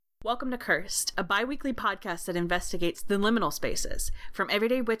Welcome to Cursed, a bi-weekly podcast that investigates the liminal spaces, from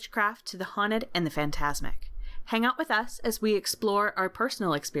everyday witchcraft to the haunted and the phantasmic. Hang out with us as we explore our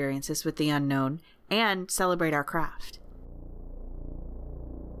personal experiences with the unknown and celebrate our craft.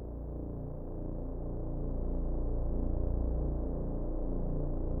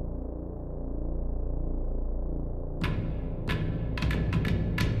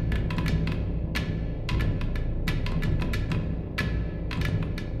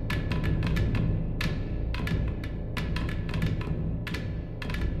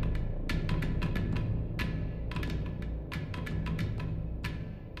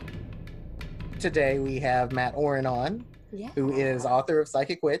 Today we have Matt Auryn on, who is author of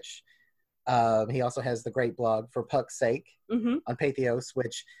Psychic Witch. He also has the great blog For Puck's Sake on Pathos,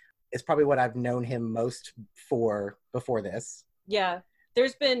 which is probably what I've known him most for before this. Yeah,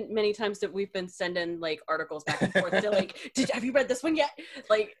 there's been many times that we've been sending like articles back and forth to like, have you read this one yet?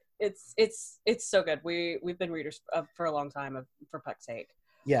 Like, it's so good. We've been readers for a long time For Puck's Sake.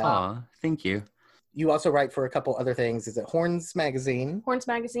 Yeah. Aw, thank you. You also write for a couple other things. Is it Horns Magazine? Horns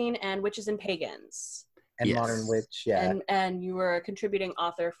Magazine and Witches and Pagans. And Yes. Modern Witch, yeah. And you were a contributing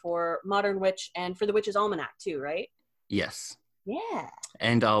author for Modern Witch and for the Witches Almanac too, right? Yes. Yeah.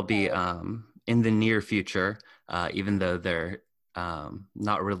 And I'll be in the near future, even though they're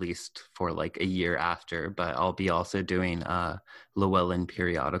not released for like a year after, but I'll be also doing Llewellyn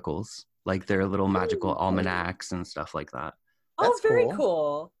periodicals, like their little magical almanacs and stuff like that. Oh, very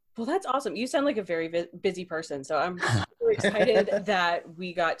cool. Well, that's awesome. You sound like a very busy person, so I'm super excited that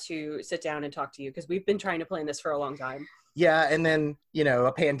we got to sit down and talk to you because we've been trying to plan this for a long time. Yeah, and then,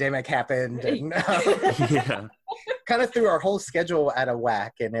 a pandemic happened and Yeah. kind of threw our whole schedule out of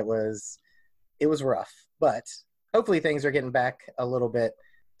whack, and it was rough. But hopefully things are getting back a little bit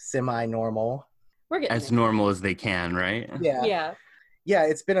semi-normal. We're getting As normal as they can, right? Yeah. Yeah,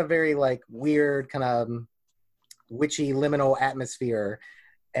 it's been a very weird kind of witchy liminal atmosphere.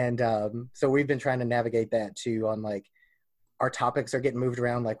 And so we've been trying to navigate that too on our topics are getting moved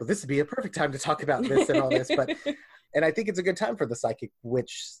around well, this would be a perfect time to talk about this and all this. And I think it's a good time for the Psychic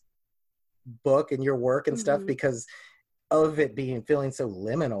Witch book and your work and stuff because of it feeling so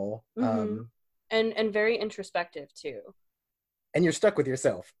liminal. And very introspective too. And you're stuck with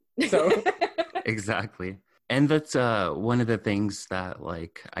yourself. So Exactly. And that's one of the things that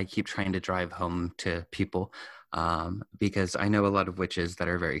I keep trying to drive home to people. Because I know a lot of witches that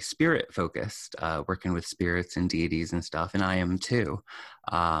are very spirit focused, working with spirits and deities and stuff, and I am too.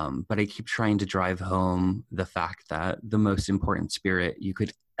 But I keep trying to drive home the fact that the most important spirit you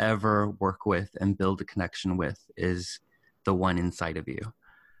could ever work with and build a connection with is the one inside of you.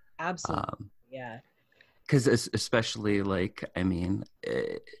 Absolutely. Yeah. Because especially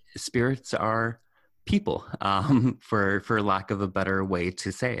spirits are people, for lack of a better way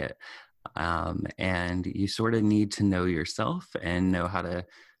to say it. And you sort of need to know yourself and know how to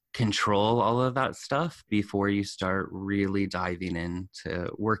control all of that stuff before you start really diving into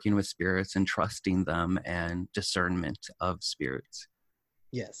working with spirits and trusting them and discernment of spirits.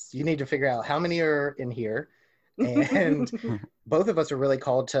 yes, you need to figure out how many are in here. And both of us are really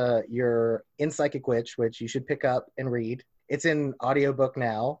called to your In Psychic Witch, which you should pick up and read. It's in audiobook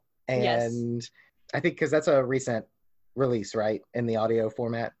now. And I think because that's a recent release, right? In the audio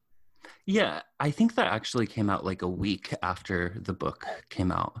format. Yeah, I think that actually came out a week after the book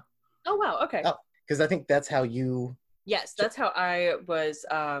came out. Oh, wow. Okay. Oh, because I think that's how you... Yes, that's how I was,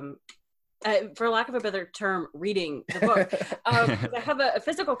 for lack of a better term, reading the book. I have a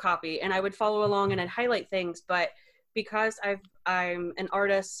physical copy, and I would follow along and I'd highlight things, but because I'm an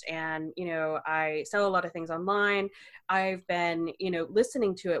artist and, I sell a lot of things online, I've been,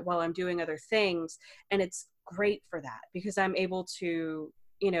 listening to it while I'm doing other things, and it's great for that because I'm able to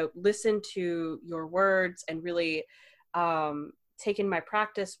listen to your words and really take in my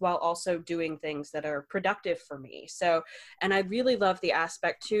practice while also doing things that are productive for me. So, and I really love the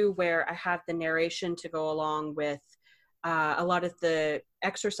aspect too, where I have the narration to go along with a lot of the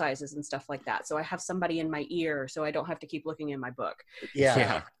exercises and stuff like that. So I have somebody in my ear so I don't have to keep looking in my book.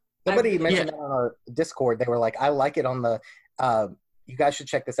 Yeah. Somebody mentioned that on our Discord. They were like, I like it on the, you guys should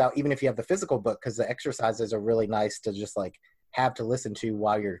check this out, even if you have the physical book, because the exercises are really nice to just have to listen to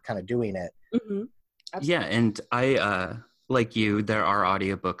while you're kind of doing it. Yeah, and I like you, there are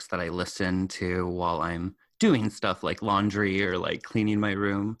audiobooks that I listen to while I'm doing stuff like laundry or cleaning my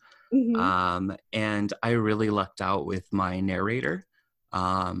room. And I really lucked out with my narrator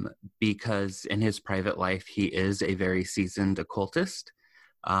because in his private life he is a very seasoned occultist.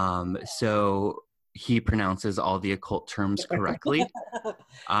 So he pronounces all the occult terms correctly,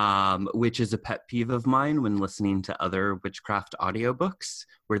 which is a pet peeve of mine when listening to other witchcraft audiobooks,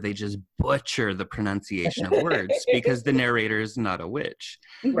 where they just butcher the pronunciation of words because the narrator is not a witch.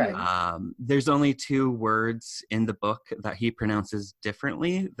 Right. There's only 2 words in the book that he pronounces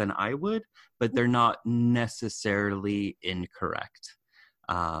differently than I would, but they're not necessarily incorrect.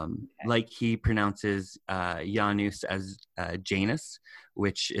 Like he pronounces Janus as Janus,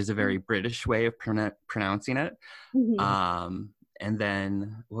 which is a very British way of pronouncing it. And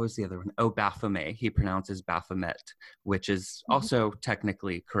then what was the other one? Oh, Baphomet. He pronounces Baphomet, which is also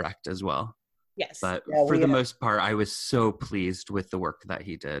technically correct as well. Yes. But for the most part, I was so pleased with the work that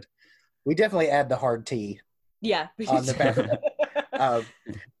he did. We definitely add the hard T. Yeah. On the back.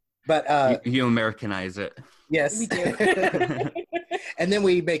 But you Americanize it. Yes. We do. And then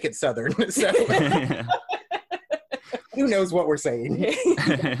we make it Southern. So who knows what we're saying?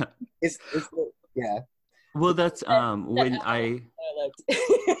 It's yeah. Well, that's when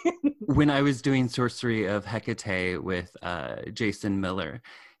I was doing Sorcery of Hecate with Jason Miller,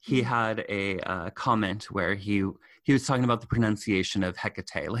 he had a comment where he was talking about the pronunciation of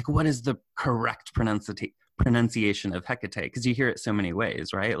Hecate. Like, what is the correct pronunciation of Hecate? Because you hear it so many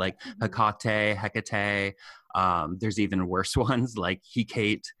ways, right? Like Hecate. There's even worse ones like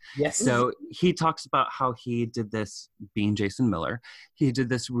Hecate. Yes. So he talks about how he did this, being Jason Miller, he did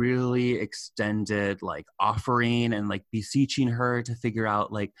this really extended like offering and like beseeching her to figure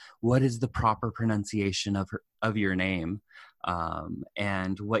out like what is the proper pronunciation of your name.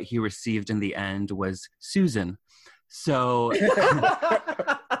 And what he received in the end was Susan. So,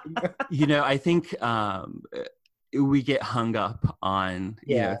 I think we get hung up on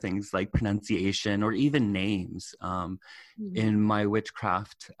things like pronunciation or even names. In my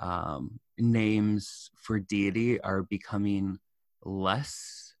witchcraft, names for deity are becoming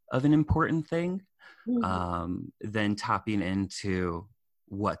less of an important thing than tapping into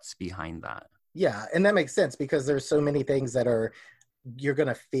what's behind that. Yeah, and that makes sense because there's so many things that you're going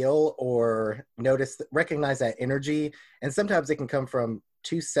to feel or recognize that energy. And sometimes it can come from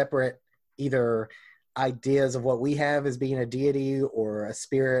 2 separate either ideas of what we have as being a deity or a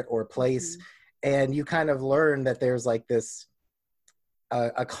spirit or a place. And you kind of learn that there's like this,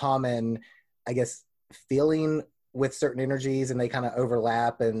 a common, I guess, feeling with certain energies, and they kind of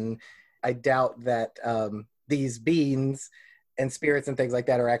overlap. And I doubt that these beings and spirits and things like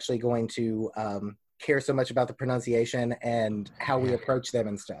that are actually going to care so much about the pronunciation and how we approach them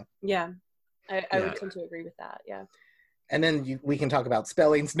and stuff. Yeah, I would tend to agree with that. Yeah. And then we can talk about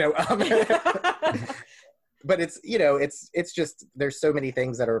spellings. No, but it's just, there's so many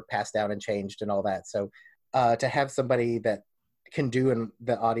things that are passed down and changed and all that. So to have somebody that can do in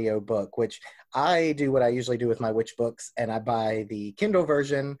the audio book, which I do what I usually do with my witch books, and I buy the Kindle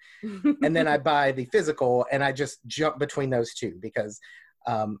version and then I buy the physical, and I just jump between those 2 because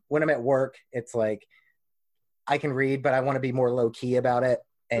when I'm at work, it's like I can read, but I want to be more low key about it.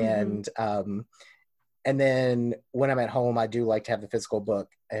 And then when I'm at home, I do like to have the physical book,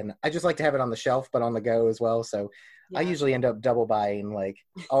 and I just like to have it on the shelf, but on the go as well. So I usually end up double buying like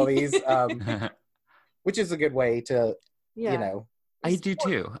all these, which is a good way to, I do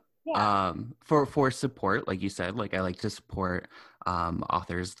too. For support, like you said, like I like to support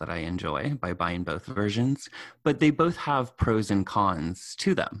authors that I enjoy by buying both versions, but they both have pros and cons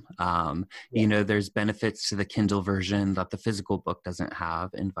to them. There's benefits to the Kindle version that the physical book doesn't have,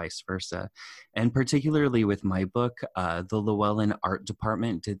 and vice versa. And particularly with my book, the Llewellyn art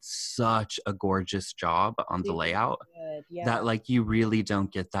department did such a gorgeous job on the layout that like you really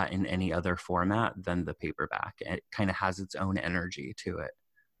don't get that in any other format than the paperback. It kind of has its own energy to it.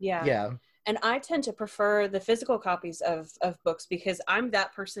 Yeah. And I tend to prefer the physical copies of books because I'm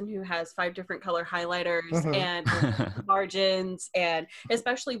that person who has 5 different color highlighters and margins, and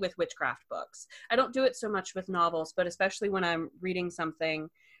especially with witchcraft books. I don't do it so much with novels, but especially when I'm reading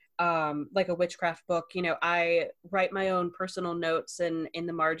something like a witchcraft book, I write my own personal notes in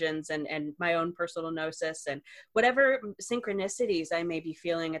the margins and my own personal gnosis, and whatever synchronicities I may be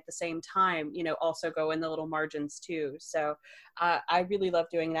feeling at the same time, also go in the little margins too. So I really love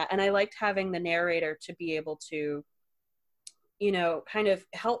doing that. And I liked having the narrator to be able to, kind of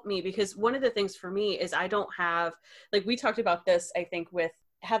help me, because one of the things for me is I don't have, like we talked about this, I think with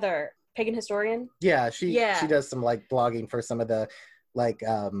Heather, Pagan Historian. Yeah, she does some like blogging for some of the like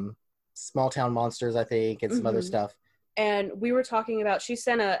Small Town Monsters, I think, and some other stuff. And we were talking about, she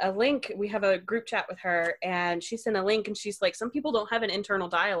sent a link. We have a group chat with her, and she sent a link, and she's like, some people don't have an internal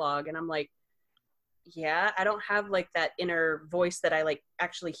dialogue. And I'm like, yeah, I don't have like that inner voice that I like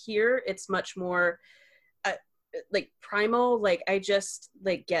actually hear. It's much more like primal. Like I just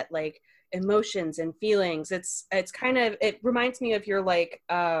like get like, emotions and feelings. It's kind of, it reminds me of your like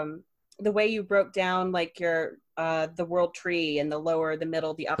the way you broke down like your the world tree and the lower, the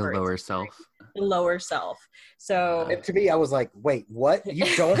middle, the upper. The lower self. The lower self. So And to me, I was like, wait, what? You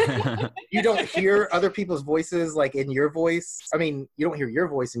don't hear other people's voices like in your voice? I mean, you don't hear your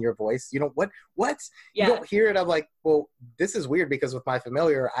voice in your voice. You don't, what? Yeah. You don't hear it. I'm like, well, this is weird because with my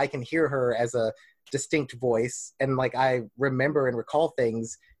familiar, I can hear her as a distinct voice. And like, I remember and recall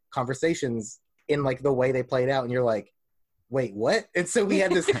things, conversations in like the way they played out. And you're like, wait, what? And so we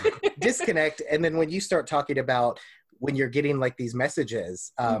had this disconnect. And then when you start talking about when you're getting like these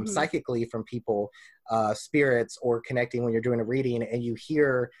messages psychically from people, spirits, or connecting when you're doing a reading and you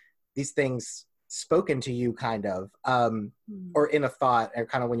hear these things spoken to you kind of, or in a thought, or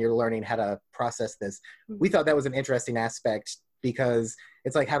kind of when you're learning how to process this, we thought that was an interesting aspect because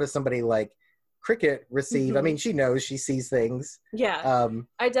it's like, how does somebody like Cricket receive? I mean, she knows, she sees things. Yeah.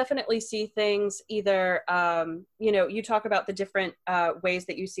 I definitely see things either, you know, you talk about the different ways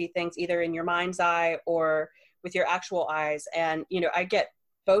that you see things either in your mind's eye or with your actual eyes. And, you know, I get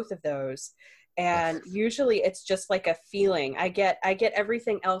both of those. And usually it's just like a feeling. I get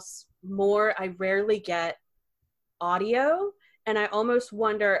everything else more. I rarely get audio. And I almost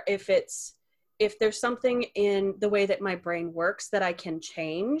wonder if there's something in the way that my brain works that I can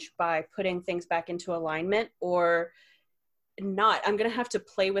change by putting things back into alignment or not. I'm going to have to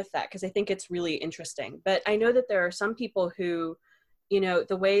play with that because I think it's really interesting. But I know that there are some people who, you know,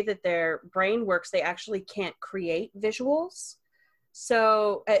 the way that their brain works, they actually can't create visuals.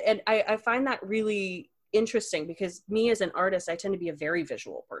 So, and I find that really interesting because me as an artist, I tend to be a very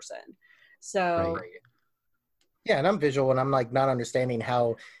visual person. So, yeah, and I'm visual and I'm like not understanding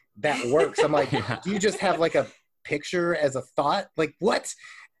how that works. I'm like, do you just have like a picture as a thought? Like what?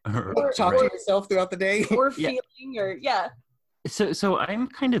 Or talk to yourself throughout the day? Or feeling or So I'm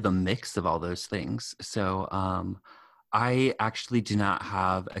kind of a mix of all those things. So I actually do not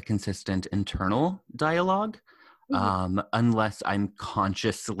have a consistent internal dialogue unless I'm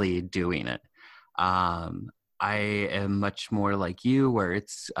consciously doing it. I am much more like you, where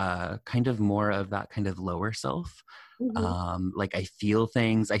it's kind of more of that kind of lower self. Like I feel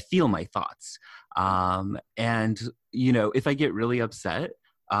things, I feel my thoughts. And, you know, if I get really upset,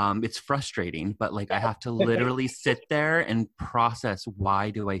 it's frustrating, but like I have to literally sit there and process, why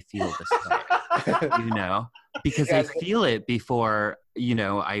do I feel this way? You know, because I feel it before, you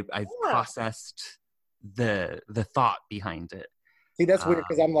know, I've processed the thought behind it. See, that's weird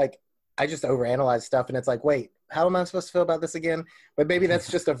because I'm like, I just overanalyze stuff and it's like, wait, how am I supposed to feel about this again? But maybe that's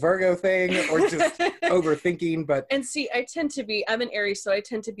just a Virgo thing or just overthinking. But and see, I'm an Aries, so I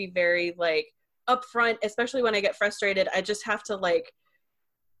tend to be very like upfront, especially when I get frustrated. I just have to like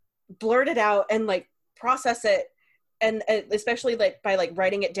blurt it out and like process it, and especially like by like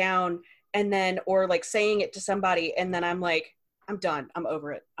writing it down and then or like saying it to somebody, and then I'm like, I'm done, I'm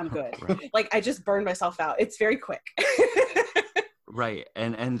over it, I'm good. Like I just burn myself out. It's very quick. Right.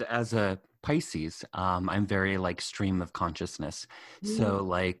 And as a Pisces, I'm very like stream of consciousness. So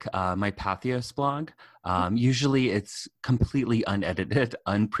like my Pathos blog, usually it's completely unedited,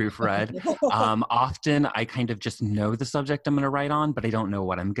 unproofread. Often I kind of just know the subject I'm going to write on, but I don't know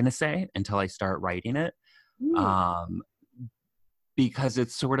what I'm going to say until I start writing it. Because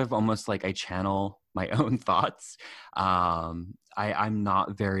it's sort of almost like I channel my own thoughts. I'm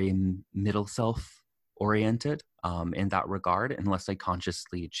not very middle self oriented in that regard, unless I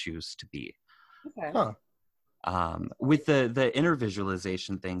consciously choose to be. Okay. With the inner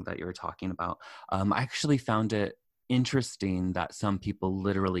visualization thing that you were talking about, I actually found it interesting that some people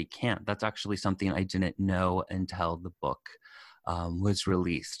literally can't. That's actually something I didn't know until the book was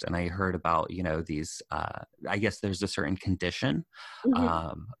released, and I heard about, you know, these I guess there's a certain condition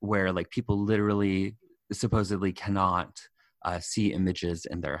where like people literally supposedly cannot see images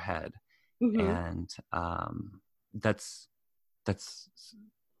in their head. And that's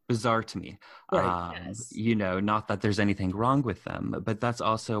bizarre to me. You know, not that there's anything wrong with them, but that's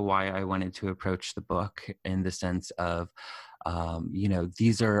also why I wanted to approach the book in the sense of, you know,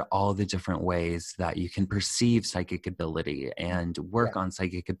 these are all the different ways that you can perceive psychic ability and work on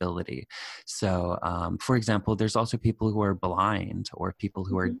psychic ability. So, for example, there's also people who are blind or people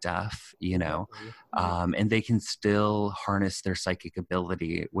who are deaf, you know, and they can still harness their psychic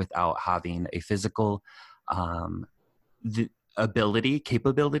ability without having a physical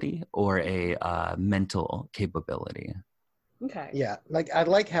capability or a mental capability. Okay. Yeah, like I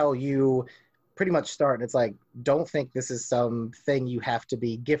like how you pretty much start and it's like, don't think this is something you have to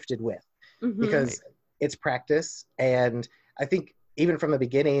be gifted with, because it's practice. And I think even from the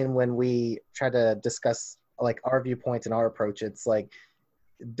beginning when we try to discuss like our viewpoints and our approach, it's like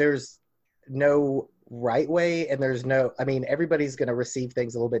there's no right way, and there's no, I mean, everybody's going to receive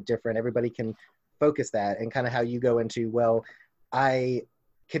things a little bit different. Everybody can focus that, and kind of how you go into, well, I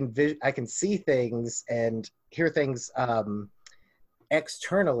I can see things and hear things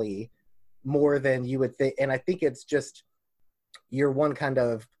externally more than you would think. And I think it's just your one kind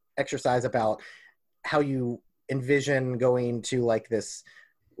of exercise about how you envision going to like this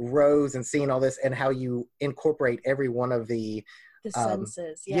rose and seeing all this, and how you incorporate every one of the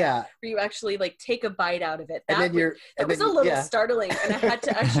senses. Yeah. Where you actually like take a bite out of it. And then that was a little startling, and I had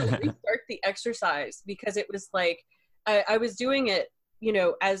to actually restart the exercise, because it was like I was doing it, you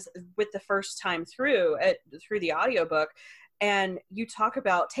know, as with the first time through the audiobook, and you talk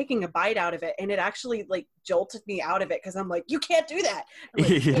about taking a bite out of it, and it actually like jolted me out of it, because I'm like, you can't do that.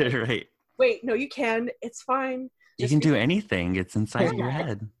 Like, Right. Wait, no, you can. It's fine. You can do anything. It's inside your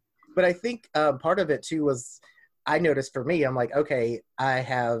head. But I think part of it too was, I noticed for me, I'm like, okay, I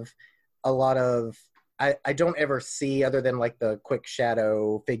have a lot of, I don't ever see other than like the quick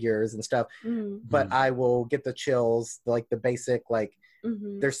shadow figures and stuff, but I will get the chills, like the basic, like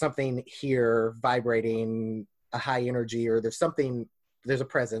there's something here vibrating, a high energy, or there's a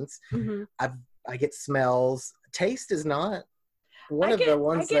presence. I get smells. Taste is not one of the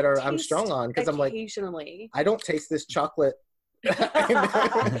ones that I'm strong on, because I'm like, I don't taste this chocolate.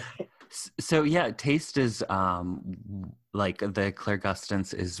 So yeah, taste is like the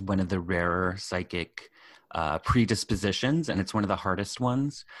clairgustance is one of the rarer psychic predispositions, and it's one of the hardest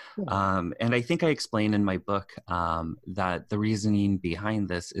ones. And I think I explain in my book that the reasoning behind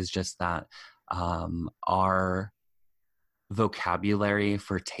this is just that our vocabulary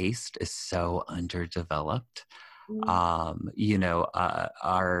for taste is so underdeveloped. You know,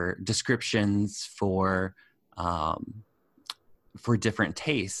 our descriptions for different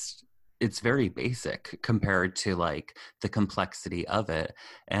tastes, it's very basic compared to like the complexity of it.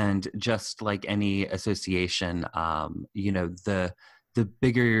 And just like any association, you know, the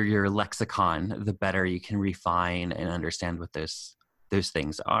bigger your lexicon, the better you can refine and understand what those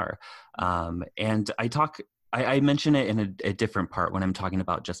things are. And I mention it in a different part when I'm talking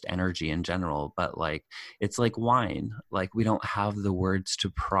about just energy in general, but like, it's like wine. Like, we don't have the words to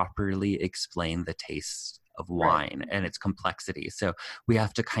properly explain the taste of wine and its complexity. So we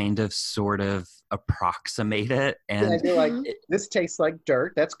have to kind of sort of approximate it. And you're like, this tastes like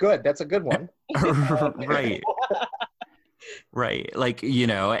dirt. That's good. That's a good one. Right. Right. Like, you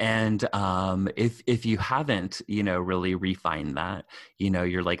know, and if you haven't, you know, really refined that, you know,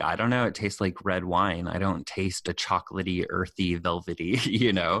 you're like, I don't know, it tastes like red wine. I don't taste a chocolatey, earthy, velvety,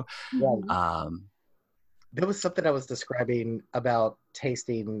 you know. There was something I was describing about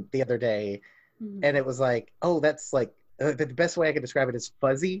tasting the other day, and it was like, oh, that's like, the best way I could describe it is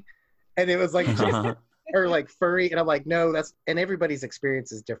fuzzy. And it was like, or like furry. And I'm like, no, and everybody's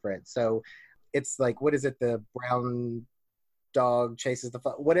experience is different. So it's like, what is it? The brown dog chases the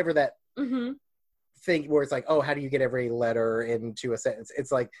whatever that thing where it's like, oh, how do you get every letter into a sentence?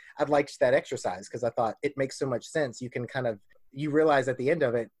 It's like, I liked that exercise because I thought it makes so much sense. You can kind of, you realize at the end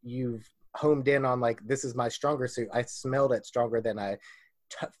of it, you've homed in on like, this is my stronger suit. I smelled it stronger than I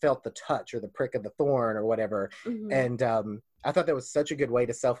felt the touch or the prick of the thorn or whatever. And I thought that was such a good way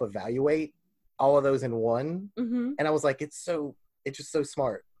to self-evaluate all of those in one. And I was like, it's just so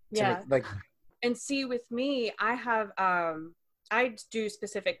smart. Like, and see, with me, I have I do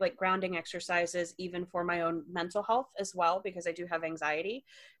specific like grounding exercises even for my own mental health as well, because I do have anxiety.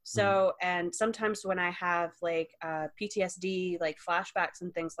 So and sometimes when I have like PTSD, like flashbacks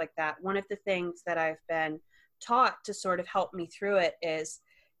and things like that, one of the things that I've been taught to sort of help me through it is,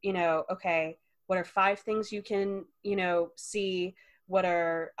 you know, okay, what are 5 things you can, you know, see? What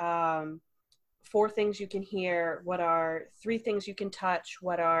are 4 things you can hear? What are 3 things you can touch?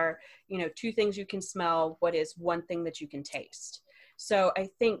 What are, you know, 2 things you can smell? What is 1 thing that you can taste? So I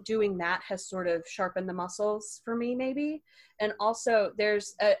think doing that has sort of sharpened the muscles for me, maybe. And also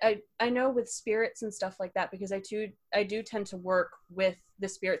there's, I know with spirits and stuff like that, because I do tend to work with the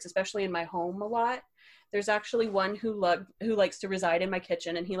spirits, especially in my home a lot. There's actually one who likes to reside in my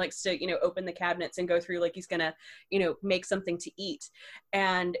kitchen, and he likes to, you know, open the cabinets and go through like he's gonna, you know, make something to eat.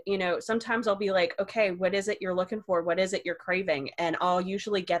 And, you know, sometimes I'll be like, okay, what is it you're looking for? What is it you're craving? And I'll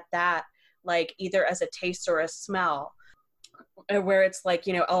usually get that like either as a taste or a smell, where it's like,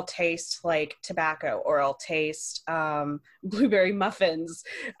 you know, I'll taste like tobacco, or I'll taste blueberry muffins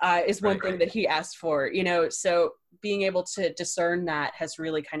is one thing that he asked for, you know. So being able to discern that has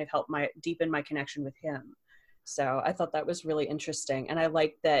really kind of helped deepen my connection with him. So I thought that was really interesting. And I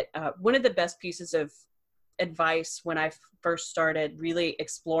like that one of the best pieces of advice when I first started really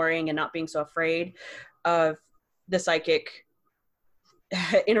exploring and not being so afraid of the psychic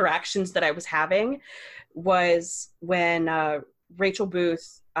interactions that I was having was when Rachel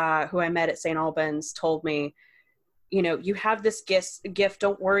Booth, who I met at St. Albans, told me, you know, you have this gift.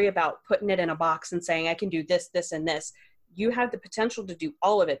 Don't worry about putting it in a box and saying, I can do this, this, and this. You have the potential to do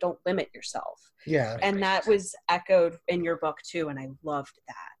all of it. Don't limit yourself. Yeah. And that was echoed in your book too. And I loved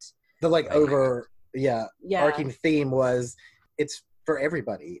that. The like arcing theme was it's for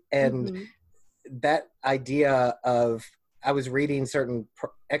everybody. And that idea of, I was reading certain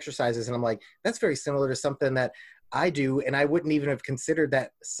exercises and I'm like, that's very similar to something that I do. And I wouldn't even have considered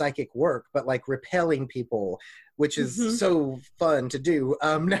that psychic work, but like repelling people, which is so fun to do.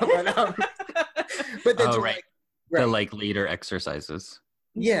 But then the like leader exercises.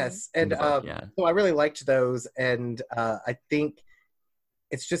 Yes. And so I really liked those. And I think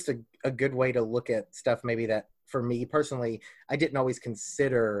it's just a good way to look at stuff maybe that for me personally, I didn't always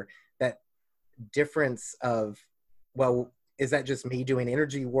consider that difference of, well, is that just me doing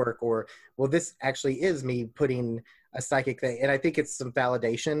energy work, or well, this actually is me putting a psychic thing. And I think it's some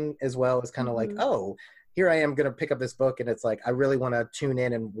validation as well. It's kind of like, oh, here I am going to pick up this book and it's like, I really want to tune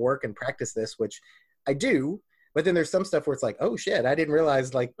in and work and practice this, which I do. But then there's some stuff where it's like, oh shit, I didn't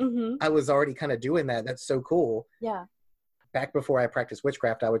realize like I was already kind of doing that. That's so cool. Yeah. Back before I practiced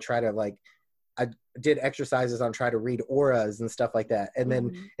witchcraft, I would try to like, I did exercises on try to read auras and stuff like that. And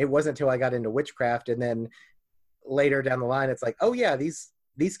then it wasn't until I got into witchcraft and then later down the line, it's like, oh yeah, these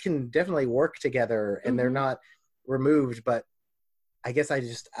can definitely work together and they're not removed. But I guess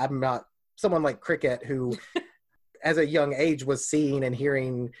I'm not someone like Cricket who as a young age was seeing and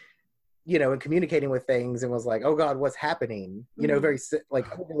hearing, you know, and communicating with things and was like, oh God, what's happening? You know, very like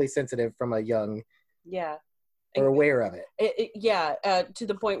overly sensitive from a young, or aware of it. To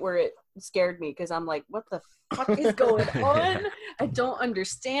the point where it scared me because I'm like, what the fuck is going on? I don't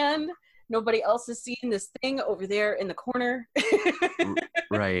understand. Nobody else is seeing this thing over there in the corner.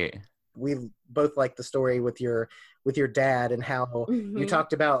 Right. We both like the story with your dad and how you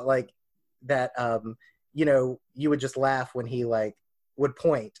talked about like that, you know, you would just laugh when he like would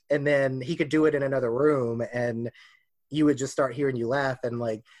point and then he could do it in another room and you would just start hearing you laugh and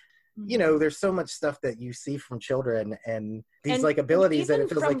like, you know, there's so much stuff that you see from children and these like abilities that it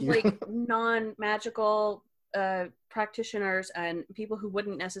feels from, like you like non-magical practitioners and people who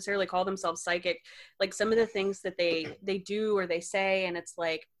wouldn't necessarily call themselves psychic, like some of the things that they do or they say, and it's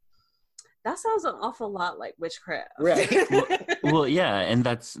like, that sounds an awful lot like witchcraft. Right. well, yeah, and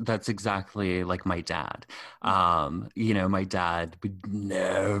that's exactly like my dad. You know, my dad would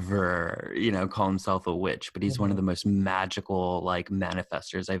never, you know, call himself a witch, but he's one of the most magical like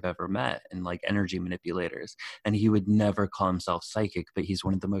manifestors I've ever met and like energy manipulators. And he would never call himself psychic, but he's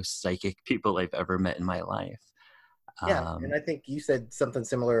one of the most psychic people I've ever met in my life. Yeah, and I think you said something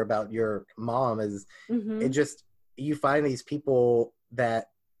similar about your mom is it just, you find these people that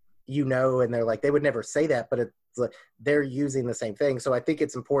you know, and they're like, they would never say that, but it's like they're using the same thing. So I think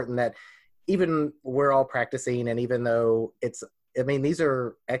it's important that even we're all practicing, and even though it's, I mean, these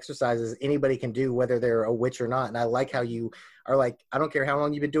are exercises anybody can do, whether they're a witch or not. And I like how you are like, I don't care how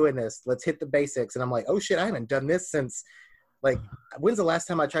long you've been doing this, let's hit the basics. And I'm like, oh shit, I haven't done this since, like, when's the last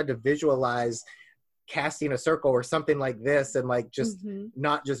time I tried to visualize casting a circle or something like this and like just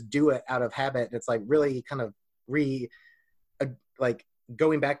not just do it out of habit. It's like really kind of like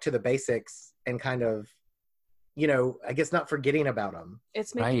going back to the basics and kind of, you know, I guess not forgetting about them.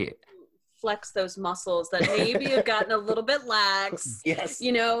 It's making you flex those muscles that maybe have gotten a little bit lax. Yes.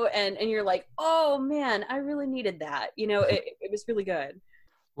 You know, and you're like, oh man, I really needed that. You know, it was really good.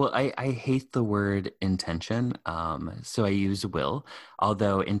 Well, I hate the word intention. So I use will,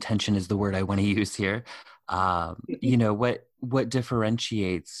 although intention is the word I want to use here. You know, what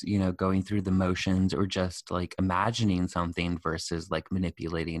differentiates, you know, going through the motions or just like imagining something versus like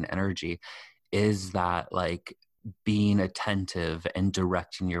manipulating energy is that like being attentive and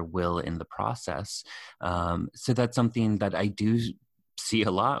directing your will in the process. So that's something that I do see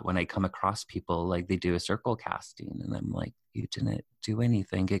a lot when I come across people, like they do a circle casting and I'm like, you didn't do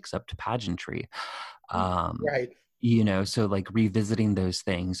anything except pageantry. Right. You know, so like revisiting those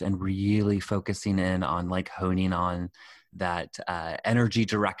things and really focusing in on like honing on that energy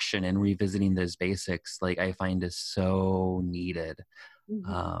direction and revisiting those basics, like I find is so needed.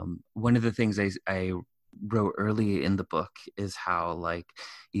 One of the things I wrote early in the book is how, like,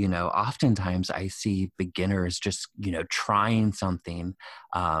 you know, oftentimes I see beginners just, you know, trying something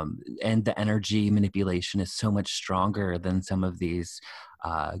and the energy manipulation is so much stronger than some of these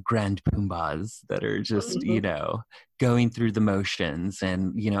grand poombas that are just, you know, going through the motions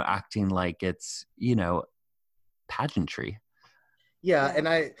and, you know, acting like it's, you know, pageantry. Yeah.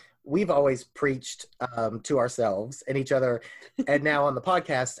 And we've always preached to ourselves and each other, and now on the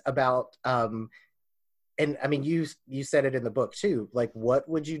podcast about, and I mean, you said it in the book too, like, what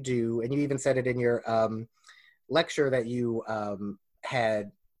would you do? And you even said it in your lecture that you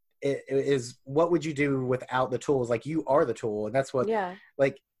had, it is, what would you do without the tools? Like, you are the tool. And that's what,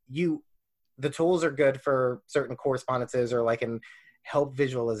 like, the tools are good for certain correspondences or like in help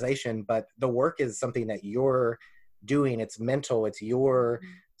visualization, but the work is something that you're doing. It's mental, it's your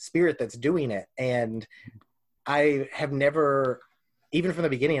spirit that's doing it. And I have never, even from the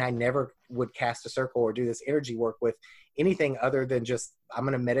beginning, I never would cast a circle or do this energy work with anything other than just, I'm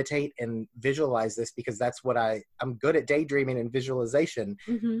going to meditate and visualize this because that's what I'm good at daydreaming and visualization.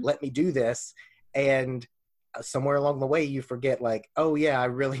 Let me do this. And somewhere along the way, you forget, like, oh yeah, I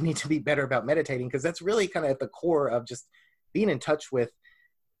really need to be better about meditating, because that's really kind of at the core of just being in touch with,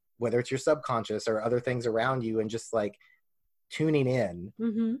 whether it's your subconscious or other things around you, and just like tuning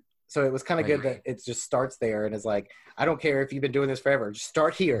in. So it was kind of good that it just starts there and is like, I don't care if you've been doing this forever, just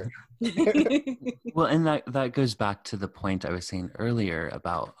start here. Well, and that goes back to the point I was saying earlier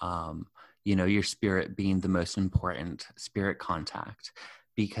about, your spirit being the most important spirit contact,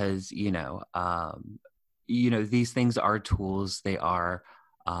 because, these things are tools. They are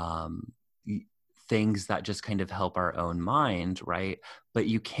things that just kind of help our own mind, right? But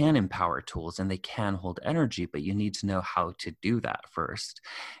you can empower tools and they can hold energy, but you need to know how to do that first.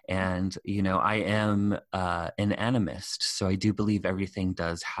 And, I am an animist, so I do believe everything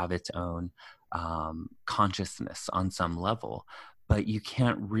does have its own consciousness on some level, but you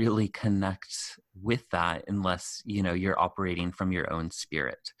can't really connect with that unless, you're operating from your own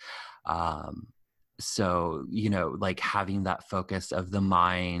spirit. So, like having that focus of the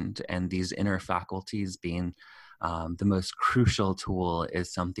mind and these inner faculties being the most crucial tool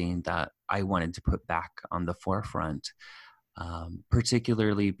is something that I wanted to put back on the forefront,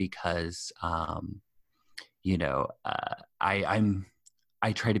 particularly because, I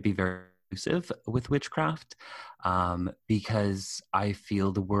try to be very inclusive with witchcraft because I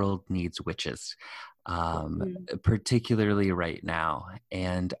feel the world needs witches. Particularly right now.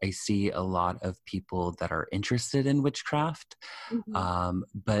 And I see a lot of people that are interested in witchcraft,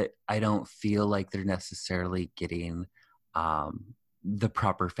 but I don't feel like they're necessarily getting the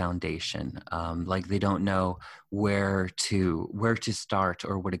proper foundation. Like they don't know where to start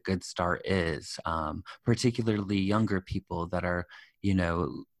or what a good start is, particularly younger people that are,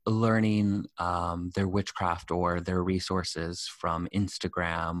 learning their witchcraft or their resources from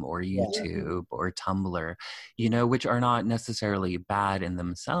Instagram or YouTube or Tumblr, which are not necessarily bad in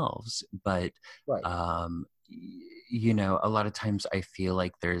themselves, but a lot of times I feel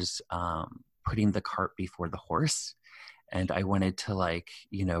like there's putting the cart before the horse. And I wanted to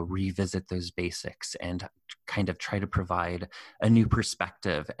revisit those basics and kind of try to provide a new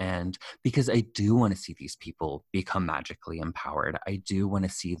perspective. And because I do want to see these people become magically empowered, I do want to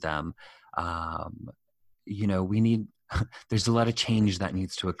see them, there's a lot of change that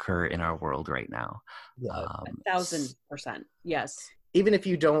needs to occur in our world right now. 1,000%. Yes. Even if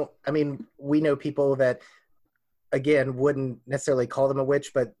you don't, we know people that, again, wouldn't necessarily call them a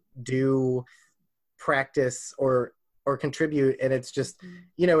witch, but do practice or contribute, and it's just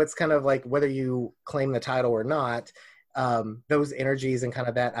it's kind of like, whether you claim the title or not, those energies and kind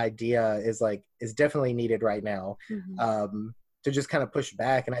of that idea is definitely needed right now, to just kind of push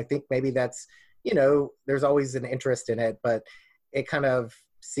back. And I think maybe that's, there's always an interest in it, but it kind of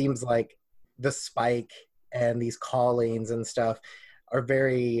seems like the spike and these callings and stuff are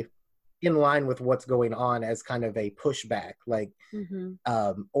very in line with what's going on as kind of a pushback,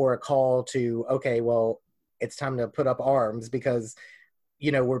 or a call to, okay, well, it's time to put up arms because,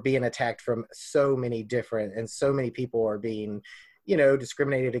 we're being attacked from so many different, and so many people are being,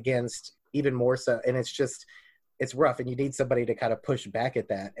 discriminated against even more so. And it's rough, and you need somebody to kind of push back at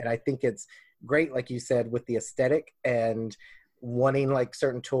that. And I think it's great, like you said, with the aesthetic and wanting like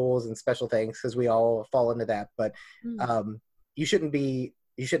certain tools and special things, because we all fall into that. But you shouldn't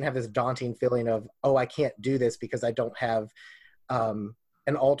have this daunting feeling of, oh, I can't do this because I don't have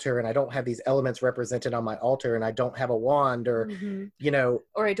an altar, and I don't have these elements represented on my altar, and I don't have a wand, or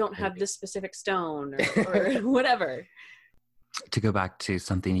or I don't have this specific stone, or whatever. To go back to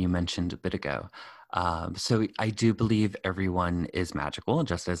something you mentioned a bit ago, so I do believe everyone is magical,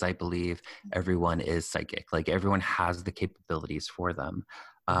 just as I believe everyone is psychic. Like, everyone has the capabilities for them.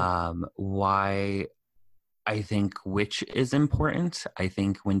 Why I think witch is important. I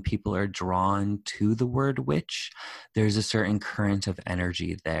think when people are drawn to the word witch, there's a certain current of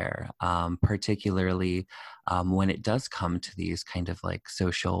energy there, particularly when it does come to these kind of like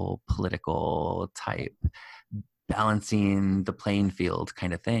social, political type balancing the playing field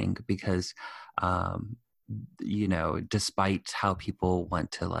kind of thing, because you know, despite how people want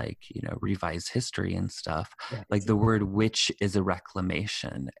to, like, you know, revise history and stuff, Right. like the word witch is a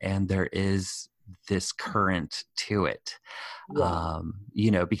reclamation, and there is this current to it. Yeah.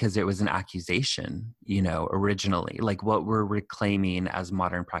 You know, because it was an accusation, you know, originally. Like what we're reclaiming as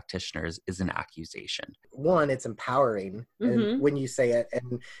modern practitioners is an accusation. One, it's empowering, and Mhm. when you say it,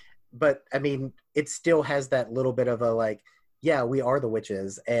 but I mean, it still has that little bit of a like, yeah, we are the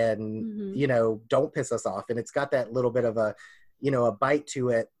witches, and Mhm. you know, don't piss us off. And it's got that little bit of a, you know, a bite to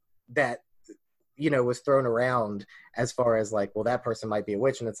it that, you know, was thrown around as far as like, well, that person might be a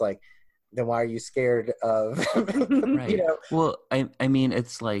witch, and it's like, then why are you scared of, you Right. know? Well, I mean,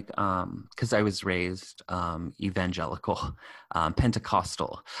 it's like, because I was raised evangelical,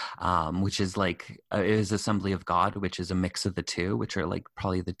 Pentecostal, which is like, it is Assembly of God, which is a mix of the two, which are like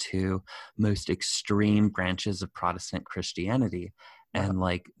probably the two most extreme branches of Protestant Christianity. And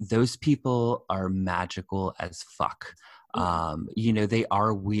like those people are magical as fuck. You know, they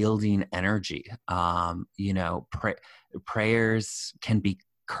are wielding energy. You know, prayers can be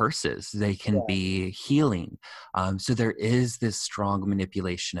curses, they can Yeah. be healing. So there is this strong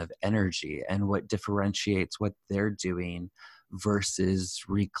manipulation of energy, and what differentiates what they're doing versus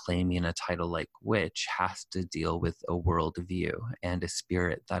reclaiming a title like witch has to deal with a worldview and a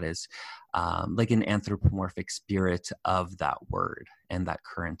spirit that is like an anthropomorphic spirit of that word and that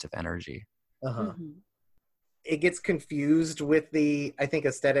current of energy. Mhm. It gets confused with the, I think,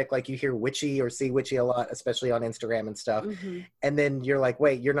 aesthetic. Like you hear witchy or see witchy a lot, especially on Instagram and stuff. Mhm. And then you're like,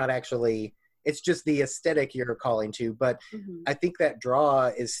 wait, you're not actually, it's just the aesthetic you're calling to. But Mhm. I think that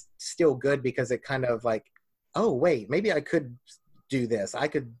draw is still good because it kind of like, oh, wait, maybe I could do this. I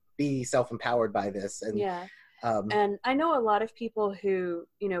could be self-empowered by this. And Yeah. And I know a lot of people who,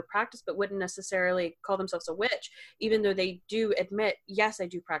 you know, practice but wouldn't necessarily call themselves a witch, even though they do admit, yes, I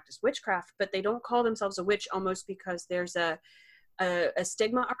do practice witchcraft, but they don't call themselves a witch, almost because there's a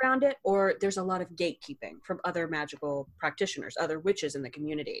stigma around it, or there's a lot of gatekeeping from other magical practitioners, other witches in the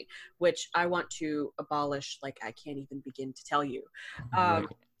community, which I want to abolish. Like, I can't even begin to tell you, Right.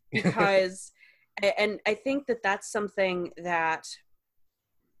 because, and I think that that's something that,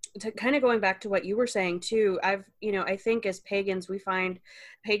 to kind of going back to what you were saying too, I think as pagans,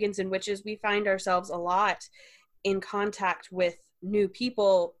 pagans and witches, we find ourselves a lot in contact with new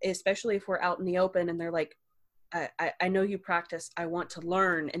people, especially if we're out in the open and they're like, I know you practice, I want to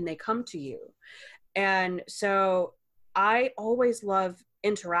learn, and they come to you. And so I always love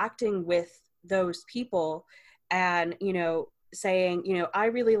interacting with those people and, you know, saying, you know, I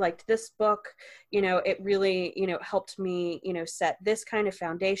really liked this book, you know, it really, you know, helped me, you know, set this kind of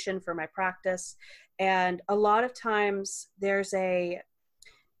foundation for my practice. And a lot of times there's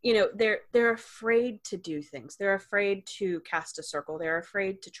you know, they're afraid to do things. They're afraid to cast a circle. They're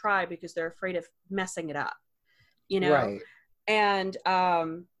afraid to try because they're afraid of messing it up, you know? right. And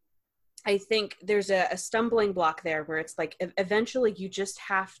I think there's a stumbling block there where it's like eventually you just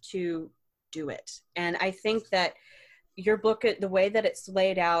have to do it. And I think that your book, the way that it's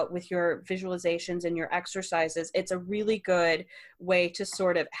laid out with your visualizations and your exercises, it's a really good way to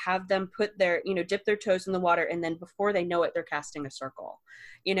sort of have them put their, you know, dip their toes in the water, and then before they know it, they're casting a circle,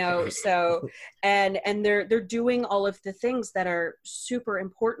 you know. So and they're doing all of the things that are super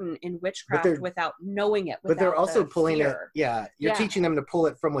important in But witchcraft without knowing it, without but they're also the pulling fear. it. Yeah. You're Yeah. teaching them to pull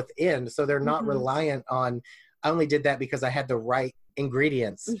it from within. So they're not Mhm. reliant on, I only did that because I had the right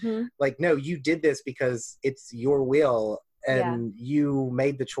ingredients. Mhm. Like, no, you did this because it's your will, Yeah. and you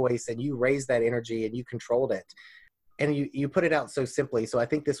made the choice, and you raised that energy, and you controlled it, and you put it out so simply. So I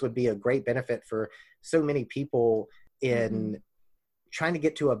think this would be a great benefit for so many people in trying to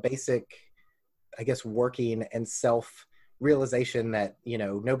get to a basic, I guess, working and self realization that, you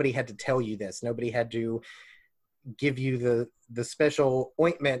know, nobody had to tell you this, nobody had to give you the special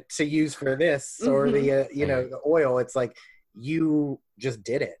ointment to use for this, or the you know, the oil. It's like you just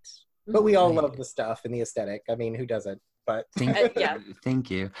did it. But we all Right. love the stuff and the aesthetic. I mean, who doesn't? But Yeah. Thank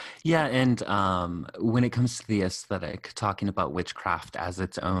you. Yeah, and when it comes to the aesthetic, talking about witchcraft as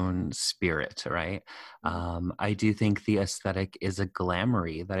its own spirit, right? I do think the aesthetic is a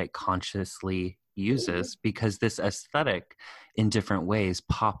glamoury that it consciously uses, because this aesthetic in different ways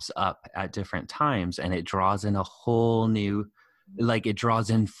pops up at different times, and it draws in a whole new like it draws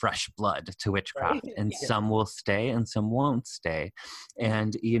in fresh blood to witchcraft, Right. and Yeah. some will stay and some won't stay.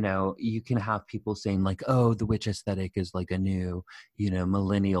 And you know, you can have people saying like, oh, the witch aesthetic is like a new, you know,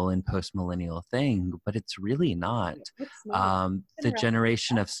 millennial and post-millennial thing, but it's really not. It's not. The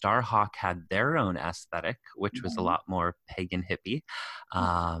generation of Starhawk had their own aesthetic, which was a lot more pagan hippie.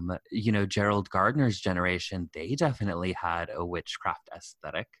 You know, Gerald Gardner's generation, they definitely had a witchcraft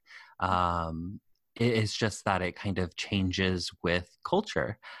aesthetic. It's just that it kind of changes with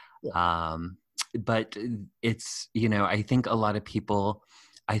culture. But it's, you know, I think a lot of people,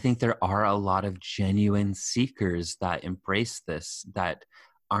 I think there are a lot of genuine seekers that embrace this, that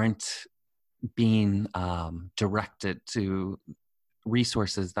aren't being directed to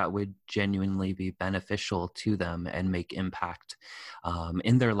resources that would genuinely be beneficial to them and make impact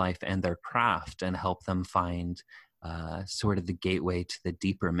in their life and their craft, and help them find sort of the gateway to the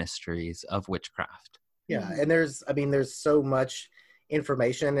deeper mysteries of witchcraft. Yeah, and there's so much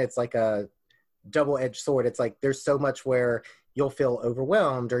information. It's like a double-edged sword. It's like there's so much where you'll feel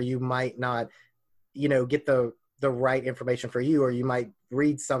overwhelmed, or you might not, you know, get the right information for you, or you might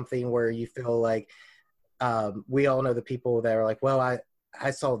read something where you feel like, we all know the people that are like, well,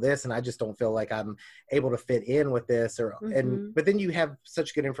 I saw this and I just don't feel like I'm able to fit in with this, or but then you have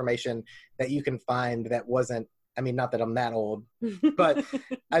such good information that you can find that wasn't, I mean, not that I'm that old, but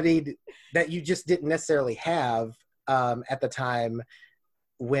I mean, that you just didn't necessarily have at the time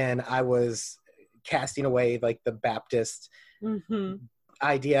when I was casting away like the Baptist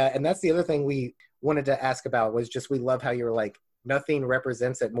idea. And that's the other thing we wanted to ask about, was just, we love how you were like, nothing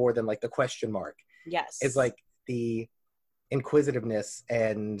represents it more than like the question mark. Yes. It's like the inquisitiveness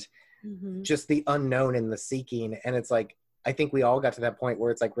and just the unknown and the seeking. And it's like, I think we all got to that point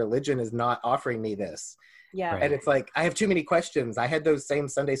where it's like, religion is not offering me this. Yeah. Right. And it's like, I have too many questions. I had those same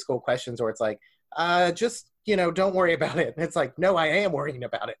Sunday school questions where it's like, just, you know, don't worry about it. And it's like, no, I am worrying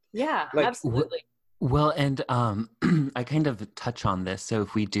about it. Yeah, Like, absolutely. Well, and I kind of touch on this. So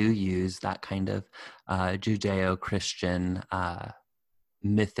if we do use that kind of Judeo-Christian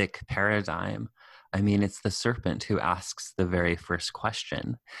mythic paradigm, I mean, it's the serpent who asks the very first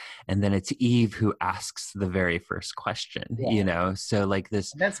question, and then it's Eve who asks the very first question, you know? So like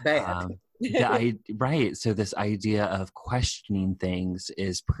this, that's bad. Right. So this idea of questioning things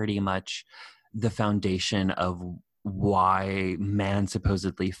is pretty much the foundation of why man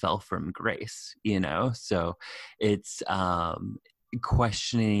supposedly fell from grace, you know? So it's,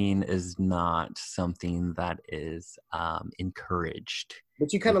 questioning is not something that is encouraged.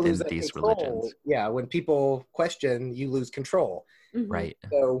 But you kind of lose that these control. religions. Yeah, when people question, you lose control. Right.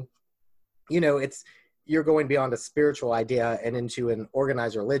 So, you know, you're going beyond a spiritual idea and into an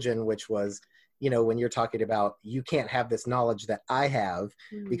organized religion, which was, you know, when you're talking about, you can't have this knowledge that I have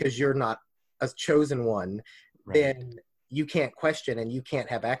because you're not a chosen one, then you can't question and you can't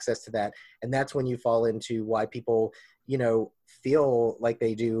have access to that. And that's when you fall into why people, you know, feel like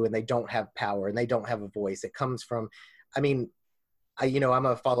they do and they don't have power and they don't have a voice. It comes from, I mean, you know, I'm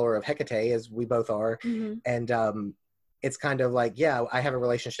a follower of Hecate, as we both are. And it's kind of like, yeah, I have a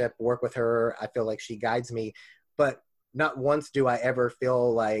relationship, work with her. I feel like she guides me, but not once do I ever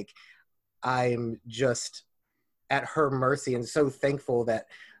feel like I'm just at her mercy, and so thankful that,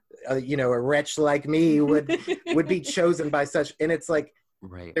 you know, a wretch like me would be chosen by such. And it's like,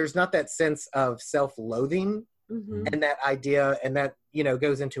 there's not that sense of self-loathing and that idea, and that, you know,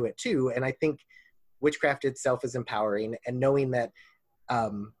 goes into it too. And I think witchcraft itself is empowering, and knowing that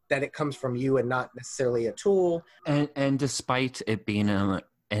that it comes from you and not necessarily a tool. And despite it being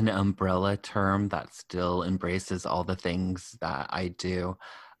an umbrella term that still embraces all the things that I do,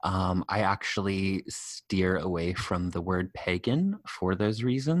 I actually steer away from the word pagan for those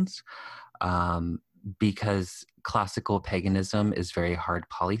reasons, because classical paganism is very hard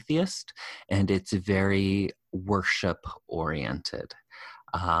polytheist, and it's very worship oriented.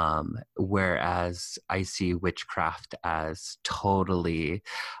 Whereas I see witchcraft as totally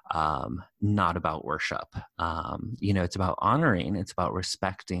not about worship. You know, it's about honoring, it's about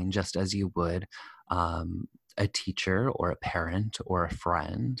respecting, just as you would a teacher or a parent or a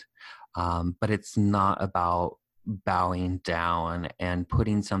friend. But it's not about bowing down and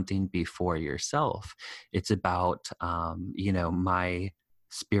putting something before yourself. It's about, you know, my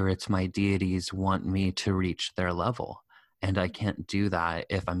spirits, my deities want me to reach their level. And I can't do that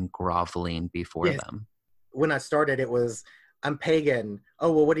if I'm groveling before them. When I started, it was, I'm pagan.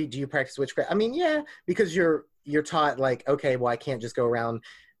 Oh, well, do you practice witchcraft? I mean, yeah, because you're taught like, okay, well, I can't just go around,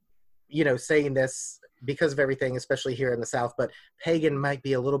 you know, saying this because of everything, especially here in the South, but pagan might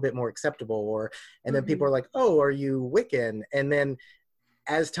be a little bit more acceptable. And then people are like, oh, are you Wiccan? And then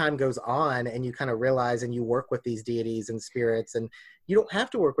as time goes on and you kind of realize and you work with these deities and spirits, and you don't have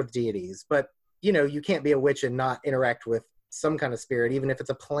to work with deities, but you know, you can't be a witch and not interact with some kind of spirit, even if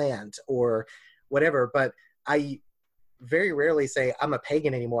it's a plant or whatever. But I very rarely say I'm a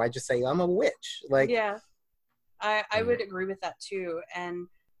pagan anymore. I just say I'm a witch. Like, yeah, I would agree with that too. And,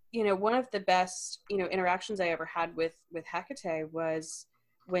 you know, one of the best, you know, interactions I ever had with Hecate was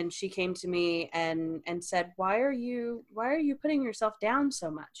when she came to me and said, why are you putting yourself down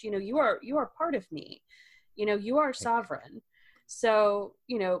so much? You know, you are part of me, you know, you are sovereign. So,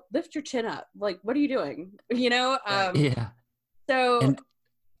 you know, lift your chin up. Like, what are you doing? You know? Yeah. So, And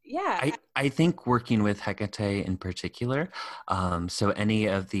yeah. I think working with Hecate in particular, so any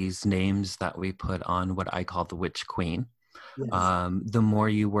of these names that we put on what I call the Witch Queen, yes. the more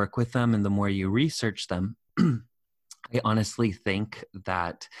you work with them and the more you research them, I honestly think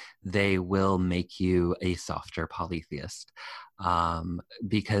that they will make you a softer polytheist.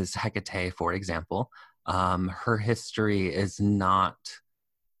 Because Hecate, for example, her history is not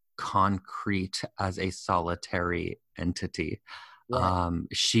concrete as a solitary entity. Right.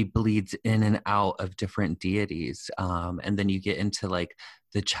 She bleeds in and out of different deities. And then you get into like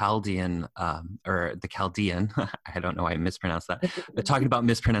the Chaldean, or the Chaldean, I don't know why I mispronounced that, but talking about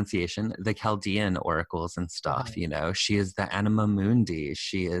mispronunciation, the Chaldean oracles and stuff, you know, she is the anima mundi.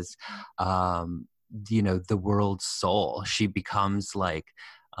 She is, you know, the world's soul. She becomes like,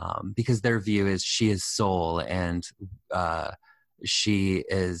 because their view is she is soul, and she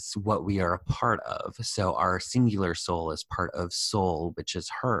is what we are a part of. So our singular soul is part of soul, which is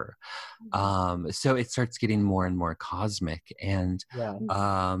her. So it starts getting more and more cosmic. And,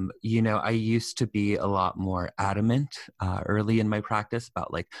 Yeah. you know, I used to be a lot more adamant early in my practice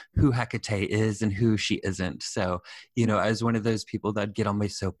about like who Hecate is and who she isn't. So, you know, I was one of those people that'd get on my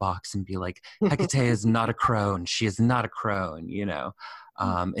soapbox and be like, Hecate is not a crone. She is not a crone, you know.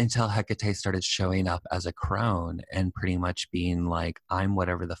 Until Hecate started showing up as a crone and pretty much being like, I'm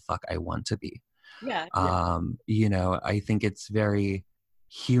whatever the fuck I want to be. Yeah. You know, I think it's very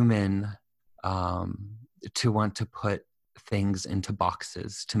human to want to put things into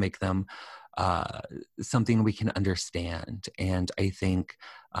boxes to make them something we can understand. And I think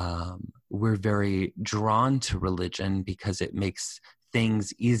we're very drawn to religion because it makes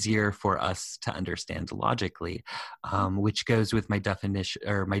things easier for us to understand logically, which goes with my definition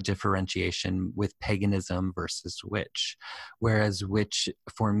or my differentiation with paganism versus witch. Whereas witch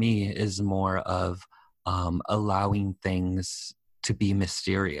for me is more of allowing things to be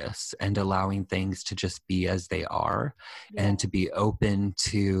mysterious and allowing things to just be as they are, and to be open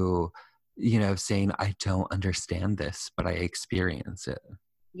to, you know, saying, I don't understand this, but I experience it.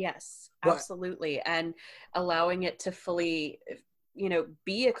 Yes, What? absolutely. And allowing it to fully, you know,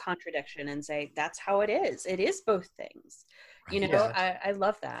 be a contradiction and say, that's how it is. It is both things. You know, Yeah. I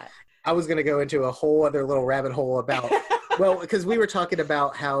love that. I was going to go into a whole other little rabbit hole about, well, because we were talking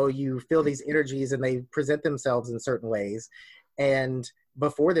about how you feel these energies and they present themselves in certain ways. And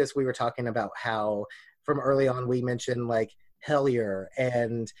before this, we were talking about how from early on, we mentioned like Hellier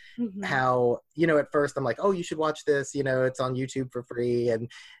and how, you know, at first I'm like, oh, you should watch this, you know, it's on YouTube for free. And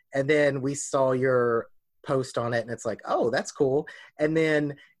then we saw your post on it and it's like, oh, that's cool. And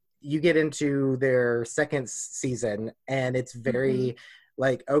then you get into their second season and it's very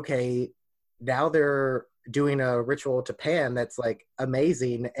like, okay, now they're doing a ritual to Pan that's like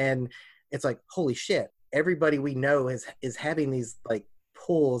amazing. And it's like, holy shit, everybody we know is having these like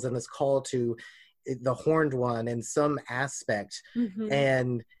pulls and this call to the horned one in some aspect.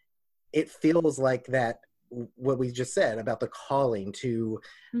 And it feels like that, what we just said about the calling to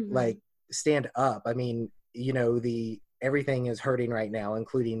like stand up. I mean, you know, everything is hurting right now,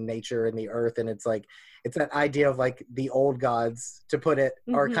 including nature and the earth. And it's like, it's that idea of like the old gods, to put it,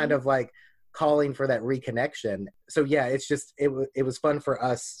 are kind of like calling for that reconnection. So yeah, it's just, it was fun for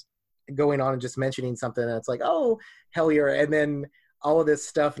us going on and just mentioning something. And it's like, oh, Hellier. And then all of this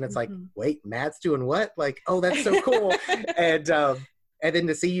stuff. And it's like, wait, Matt's doing what? Like, oh, that's so cool. And then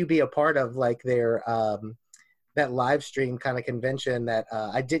to see you be a part of like their, that live stream kind of convention that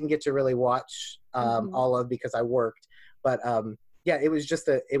I didn't get to really watch all of because I worked. But yeah, it was just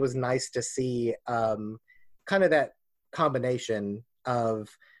it was nice to see kind of that combination of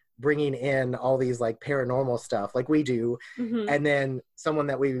bringing in all these like paranormal stuff like we do, and then someone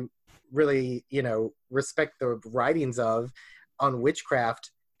that we really, you know, respect the writings of on witchcraft,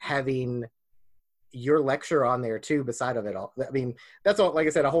 having your lecture on there too beside of it all. I mean, that's all, like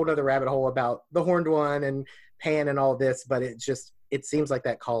I said, a whole nother rabbit hole about the horned one and Pan and all this, but it seems like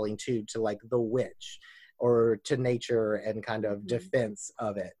that calling too to like the witch or to nature and kind of defense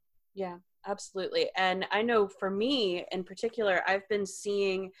of it. Yeah, Absolutely. And I know for me in particular, I've been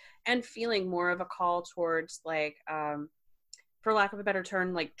seeing and feeling more of a call towards like, for lack of a better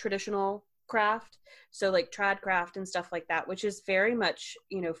term, like traditional craft. So like trad craft and stuff like that, which is very much,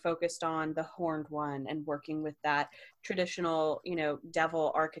 focused on the horned one and working with that traditional,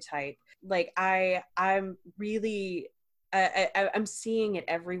 devil archetype. Like I'm really, I'm seeing it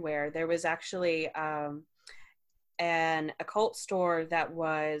everywhere. There was actually, an occult store that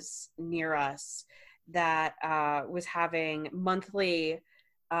was near us that was having monthly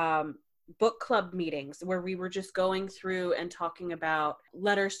book club meetings where we were just going through and talking about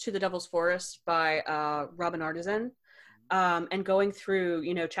Letters to the Devil's Forest by Robin Artisan, and going through,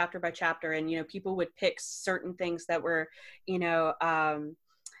 chapter by chapter, and, people would pick certain things that were,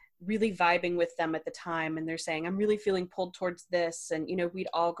 really vibing with them at the time, and they're saying, I'm really feeling pulled towards this, and we'd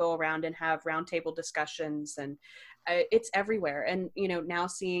all go around and have roundtable discussions, and it's everywhere. And now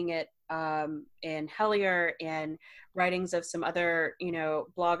seeing it in Hellier and writings of some other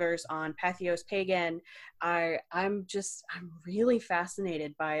bloggers on Patheos Pagan, I'm really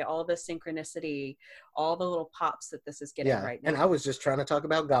fascinated by all the synchronicity, all the little pops that this is getting right now. And I was just trying to talk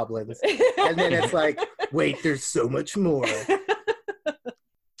about goblins, and then it's like, wait, there's so much more.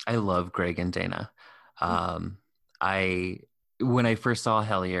 I love Greg and Dana. When I first saw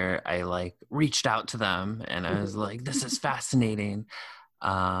Hellier, I like reached out to them and I was like, this is fascinating.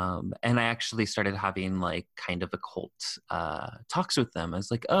 And I actually started having like kind of occult talks with them. I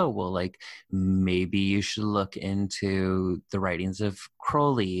was like, oh, well, like maybe you should look into the writings of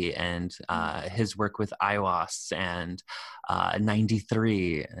Crowley and his work with Iwas and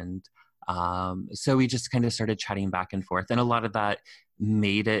 93. And so we just kind of started chatting back and forth. And a lot of that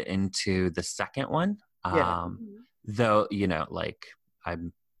made it into the second one. Though, like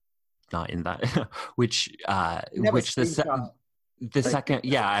I'm not in that, which the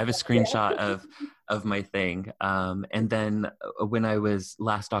second, I have a screenshot of my thing. And then when I was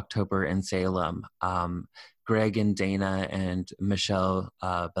last October in Salem, Greg and Dana and Michelle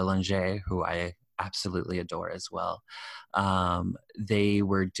Belanger, who I absolutely adore as well, they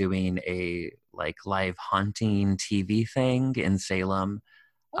were doing a like live haunting TV thing in Salem,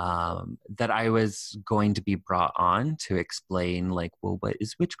 that I was going to be brought on to explain like, well, what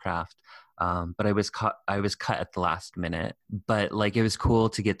is witchcraft? But I was cut at the last minute. But like, it was cool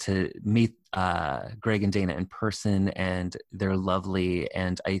to get to meet Greg and Dana in person, and they're lovely.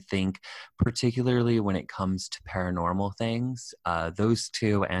 And I think particularly when it comes to paranormal things, those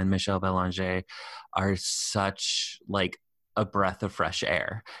two and Michelle Belanger are such like a breath of fresh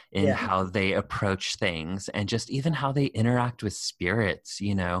air in how they approach things, and just even how they interact with spirits.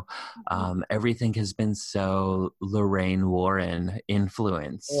 Everything has been so Lorraine Warren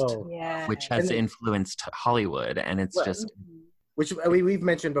influenced, which has influenced Hollywood, and it's which we've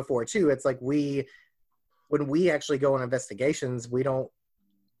mentioned before too. It's like when we actually go on investigations, we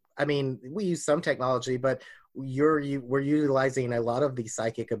use some technology, but we're utilizing a lot of the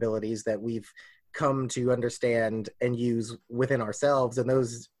psychic abilities that we've come to understand and use within ourselves, and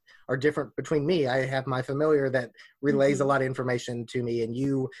those are different between me. I have my familiar that relays a lot of information to me, and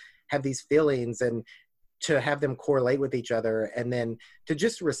you have these feelings, and to have them correlate with each other, and then to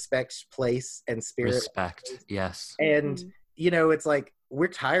just respect place and spirit. Yes. And it's like, we're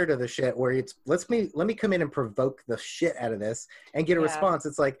tired of the shit where it's let me come in and provoke the shit out of this and get a response.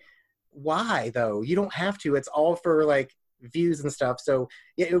 It's like, why though? You don't have to. It's all for like views and stuff. So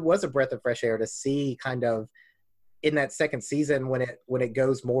it was a breath of fresh air to see kind of in that second season when it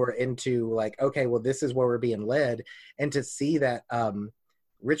goes more into like, okay, well, this is where we're being led, and to see that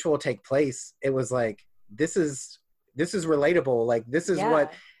ritual take place. It was like, this is relatable. Like, this is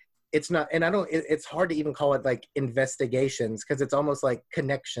what it's not. And it's hard to even call it like investigations, because it's almost like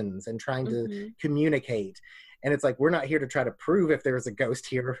connections and trying to communicate. And it's like, we're not here to try to prove if there's a ghost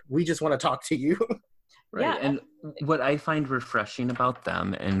here. We just want to talk to you. Right. Yeah. And what I find refreshing about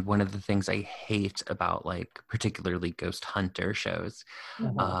them, and one of the things I hate about like particularly ghost hunter shows,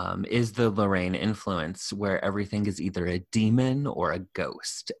 is the Lorraine influence, where everything is either a demon or a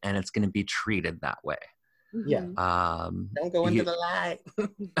ghost, and it's going to be treated that way. Yeah. Don't go into the light.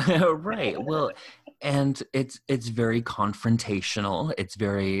 Right. Well, and it's very confrontational. It's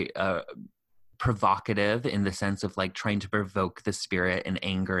very provocative in the sense of like trying to provoke the spirit and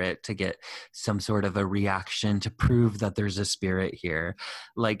anger it to get some sort of a reaction to prove that there's a spirit here.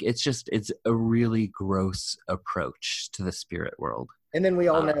 Like, it's a really gross approach to the spirit world. And then we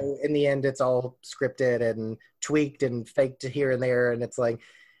all know in the end, it's all scripted and tweaked and faked here and there. And it's like,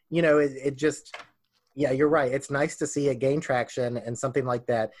 it just, you're right. It's nice to see it gain traction and something like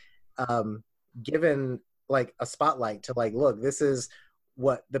that, given like a spotlight to like, look, this is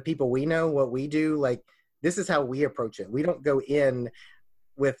what the people we know, what we do. Like, this is how we approach it. We don't go in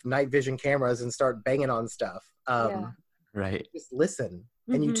with night vision cameras and start banging on stuff. Right. Just listen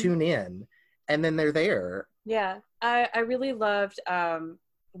and you tune in, and then they're there. Yeah. I really loved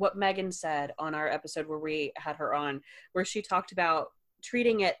what Megan said on our episode where we had her on, where she talked about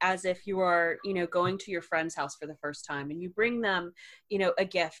treating it as if you are, you know, going to your friend's house for the first time and you bring them, you know, a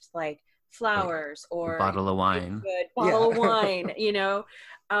gift like flowers or a bottle of wine, good bottle of wine, you know,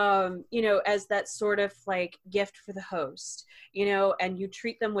 as that sort of like gift for the host, you know, and you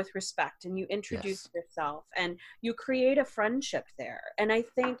treat them with respect and you introduce yourself and you create a friendship there. And I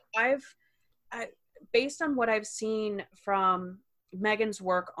think based on what I've seen from Megan's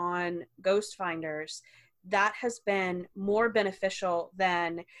work on Ghost Finders, that has been more beneficial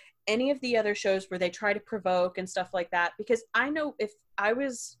than any of the other shows where they try to provoke and stuff like that. Because I know if I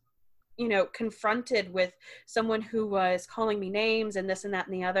was, you know, confronted with someone who was calling me names and this and that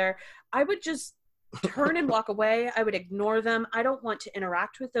and the other, I would just turn and walk away. I would ignore them. I don't want to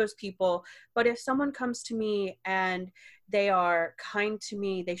interact with those people. But if someone comes to me and they are kind to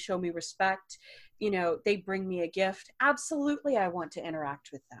me, they show me respect, you know, they bring me a gift, absolutely I want to interact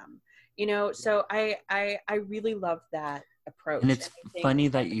with them, you know. So I really love that approach. And it's funny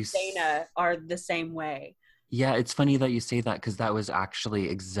that you Dana are the same way. Yeah, it's funny that you say that, because that was actually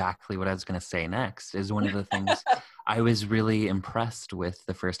exactly what I was going to say next. Is one of the things I was really impressed with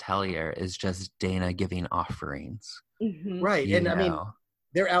the first Hellier is just Dana giving offerings. Right. You and know. I mean,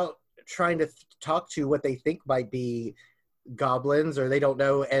 they're out trying to talk to what they think might be goblins, or they don't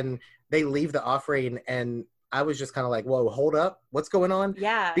know, and they leave the offering, and I was just kind of like, whoa, hold up, what's going on?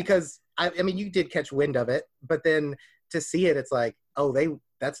 Yeah. Because I mean, you did catch wind of it, but then to see it, it's like, oh,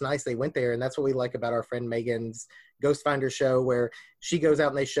 that's nice, they went there. And that's what we like about our friend Megan's Ghost Finder show, where she goes out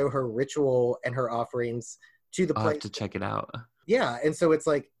and they show her ritual and her offerings to the place. I'll have to check it out. Yeah. And so it's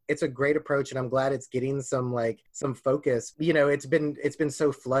like, it's a great approach, and I'm glad it's getting some focus. You know, it's been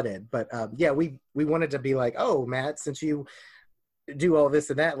so flooded, but yeah, we wanted to be like, oh, Matt, since you do all this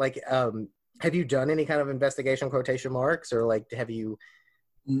and that, like, have you done any kind of investigation, quotation marks, or like, have you?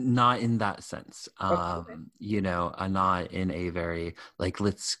 Not in that sense. Okay. You know, I'm not in a very like,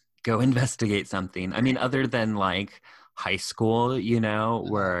 let's go investigate something. I mean, other than like high school, you know,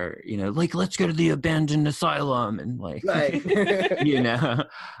 where, you know, like, let's go to the abandoned asylum and like, Right. you know,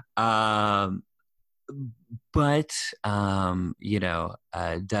 but you know,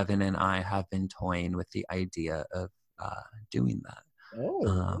 Devin and I have been toying with the idea of doing that.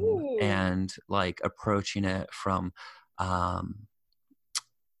 And like approaching it from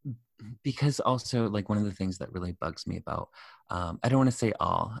because also like one of the things that really bugs me about I don't want to say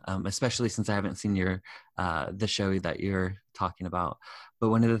all, especially since I haven't seen your the show that you're talking about, but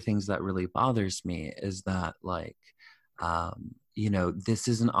one of the things that really bothers me is that like you know, this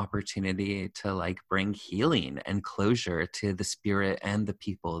is an opportunity to like bring healing and closure to the spirit and the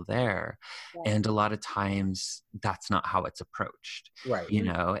people there. Yeah. And a lot of times that's not how it's approached, right? You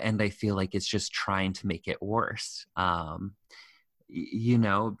know, and I feel like it's just trying to make it worse. You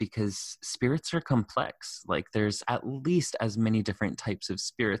know, because spirits are complex. Like there's at least as many different types of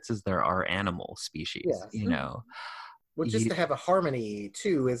spirits as there are animal species, yes. You know. Well, just to have a harmony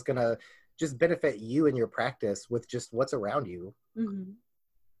too is gonna just benefit you in your practice with just what's around you. Mm-hmm.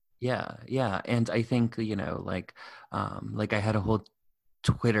 Yeah. And I think, you know, like I had a whole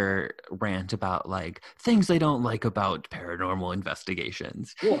Twitter rant about like things I don't like about paranormal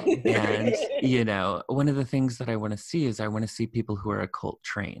investigations. Yeah. And you know, one of the things that I want to see is I want to see people who are occult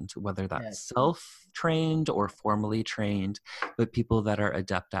trained, whether that's self-trained or formally trained, but people that are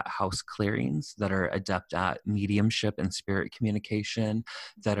adept at house clearings, that are adept at mediumship and spirit communication,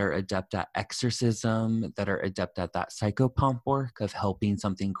 that are adept at exorcism, that are adept at that psychopomp work of helping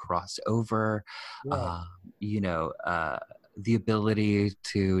something cross over, you know, the ability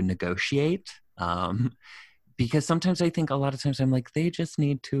to negotiate, because sometimes I think a lot of times I'm like, they just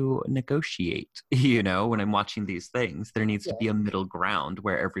need to negotiate, you know, when I'm watching these things. There needs to be a middle ground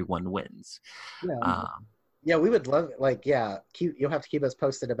where everyone wins. Yeah, we would love, like, you'll have to keep us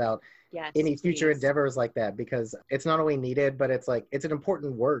posted about any future endeavors like that, because it's not only needed, but it's like, it's an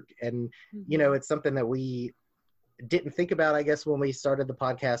important work. And, you know, it's something that we didn't think about, I guess, when we started the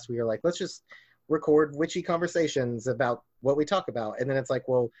podcast. We were like, let's just record witchy conversations about what we talk about. And then it's like,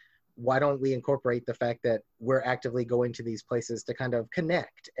 well, why don't we incorporate the fact that we're actively going to these places to kind of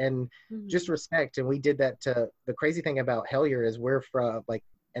connect and just respect. And we did that to, the crazy thing about Hellier is we're from like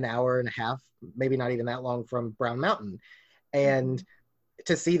an hour and a half, maybe not even that long from Brown Mountain. And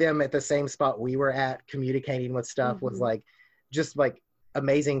to see them at the same spot we were at communicating with stuff was like, just like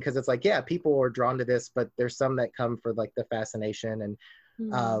amazing. Cause it's like, yeah, people are drawn to this, but there's some that come for like the fascination. And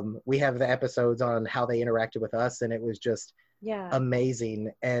We have the episodes on how they interacted with us, and it was just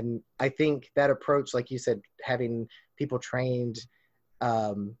amazing. And I think that approach, like you said, having people trained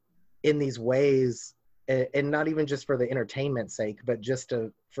in these ways, and not even just for the entertainment sake, but just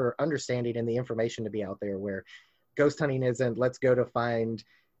for understanding and the information to be out there, where ghost hunting isn't let's go to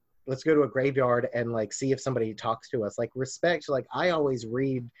a graveyard and like see if somebody talks to us. Like, respect, like I always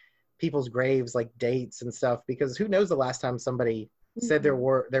read people's graves, like dates and stuff, because who knows the last time somebody said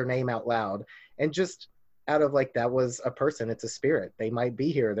their name out loud, and just out of like, that was a person, it's a spirit, they might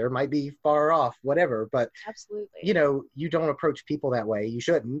be here, there might be far off, whatever, but absolutely, you know, you don't approach people that way, you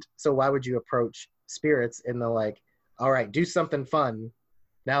shouldn't. So why would you approach spirits in the like, all right, do something fun,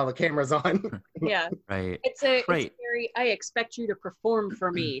 now the camera's on? Yeah, right. It's a very I expect you to perform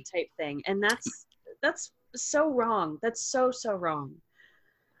for me type thing, and that's so wrong. That's so wrong.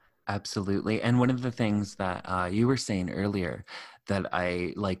 Absolutely. And one of the things that you were saying earlier that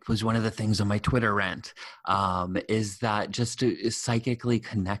I like was one of the things on my Twitter rant is that just psychically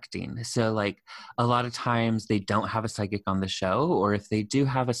connecting. So like a lot of times they don't have a psychic on the show, or if they do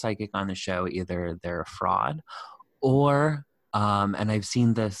have a psychic on the show, either they're a fraud or, and I've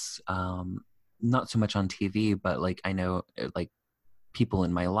seen this not so much on TV, but like I know like people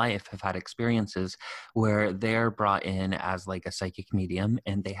in my life have had experiences where they're brought in as like a psychic medium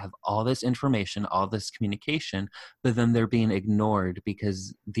and they have all this information, all this communication, but then they're being ignored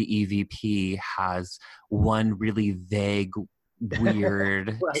because the EVP has one really vague,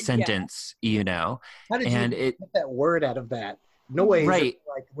 weird sentence, you know? How did you get that word out of that noise? Right.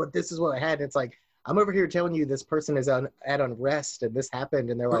 Like, what, this is what I had. It's like, I'm over here telling you this person is at unrest and this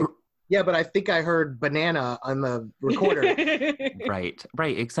happened. And they're like, yeah, but I think I heard banana on the recorder. Right,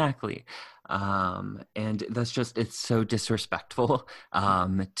 exactly. And that's just, it's so disrespectful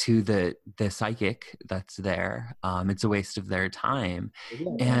to the psychic that's there. It's a waste of their time.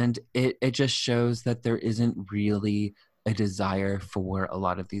 Yeah. And it just shows that there isn't really a desire for a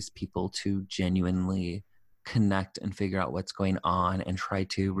lot of these people to genuinely connect and figure out what's going on and try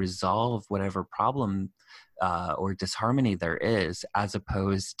to resolve whatever problem or disharmony there is, as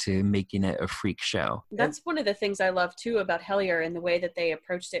opposed to making it a freak show. That's one of the things I love too about Hellier, and the way that they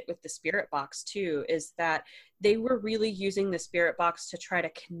approached it with the spirit box too, is that they were really using the spirit box to try to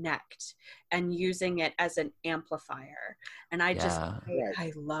connect and using it as an amplifier. And I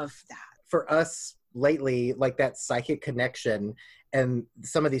love that. For us lately, like that psychic connection and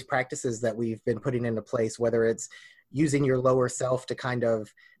some of these practices that we've been putting into place, whether it's using your lower self to kind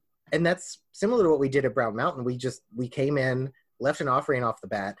of, and that's similar to what we did at Brown Mountain. We came in, left an offering off the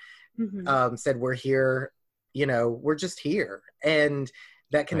bat, said, we're here, you know, we're just here. And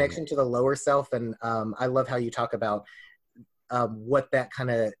that connection to the lower self. And I love how you talk about what that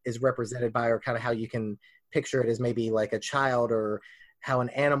kind of is represented by, or kind of how you can picture it as maybe like a child or how an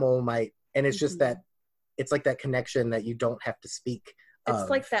animal might. And it's just that, it's like that connection that you don't have to speak. It's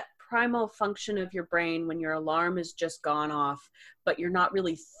like that primal function of your brain when your alarm has just gone off, but you're not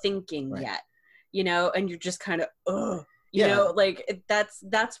really thinking yet, you know, and you're just kind of, you know, like that's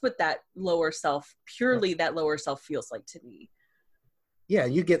what that lower self, purely that lower self feels like to me. Yeah,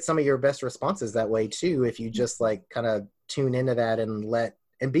 you get some of your best responses that way too, if you just like kind of tune into that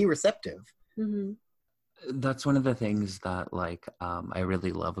and be receptive. Mm-hmm. That's one of the things that like I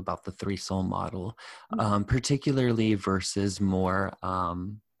really love about the three soul model, particularly versus more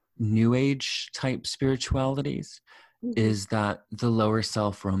new age type spiritualities, is that the lower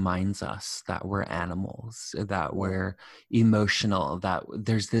self reminds us that we're animals, that we're emotional, that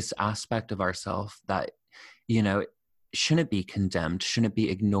there's this aspect of ourself that, you know, shouldn't be condemned, shouldn't be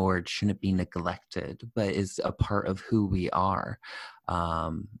ignored, shouldn't be neglected, but is a part of who we are,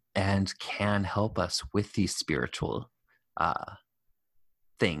 and can help us with these spiritual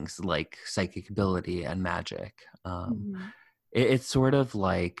things like psychic ability and magic. It's sort of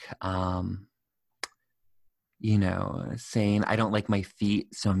like, you know, saying, I don't like my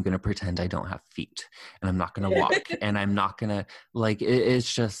feet, so I'm going to pretend I don't have feet, and I'm not going to walk, and I'm not going to, like,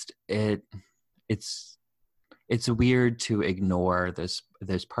 it's just, it's weird to ignore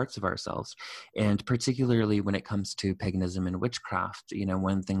those parts of ourselves. And particularly when it comes to paganism and witchcraft, you know,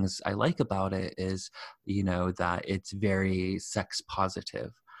 one of the things I like about it is, you know, that it's very sex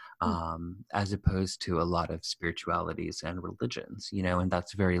positive. As opposed to a lot of spiritualities and religions, you know, and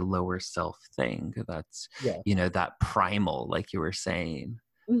that's very lower self thing. That's, you know, that primal, like you were saying,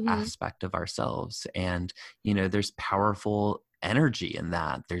 aspect of ourselves. And, you know, there's powerful energy in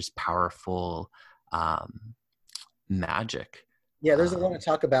that. There's powerful magic. Yeah, there's a lot of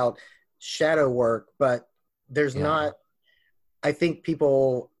talk about shadow work, but there's not, I think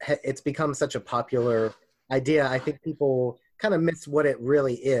people, it's become such a popular idea. I think people kind of miss what it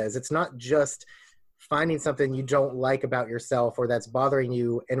really is. It's not just finding something you don't like about yourself or that's bothering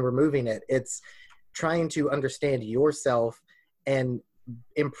you and removing it. It's trying to understand yourself and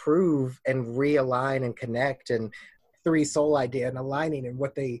improve and realign and connect, and three soul idea and aligning and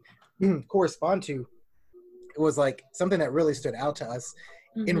what they correspond to. It was like something that really stood out to us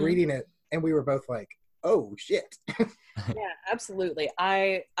in reading it, and we were both like, oh shit. Yeah, absolutely.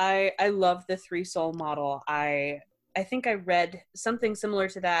 I love the three soul model. I think I read something similar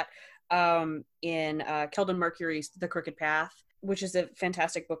to that in Keldon Mercury's The Crooked Path, which is a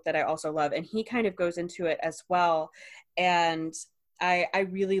fantastic book that I also love, and he kind of goes into it as well. And I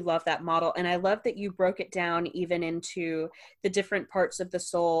really love that model, and I love that you broke it down even into the different parts of the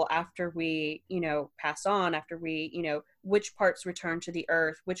soul after we, pass on, after we, which parts return to the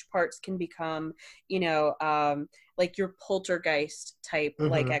earth, which parts can become, like your poltergeist type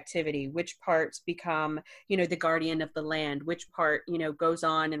like activity, which parts become, the guardian of the land, which part, goes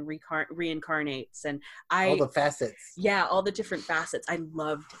on and reincarnates, and all the facets. Yeah, all the different facets. I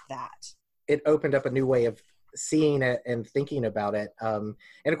loved that. It opened up a new way of seeing it and thinking about it. And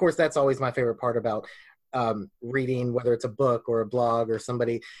of course, that's always my favorite part about reading, whether it's a book or a blog or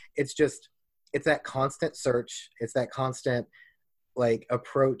somebody. It's that constant search. It's that constant like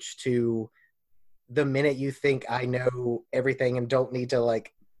approach to the minute you think I know everything and don't need to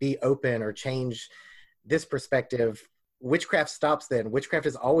like be open or change this perspective. Witchcraft stops then. Witchcraft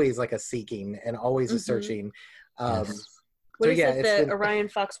is always like a seeking and always a searching. Yes. What is it, the Orion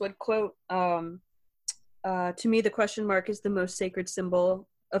Foxwood quote? To me, the question mark is the most sacred symbol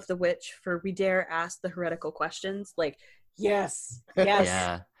of the witch, for we dare ask the heretical questions. Like, yes.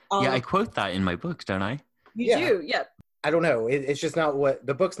 Yeah. I quote that in my book, don't I? You do, yep. I don't know. It's just not what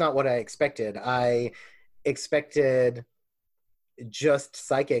the book's not what I expected. I expected just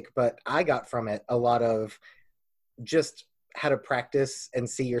psychic, but I got from it a lot of just how to practice and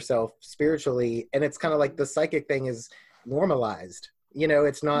see yourself spiritually. And it's kind of like the psychic thing is normalized.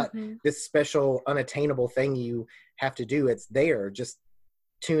 It's not this special unattainable thing you have to do. It's there. Just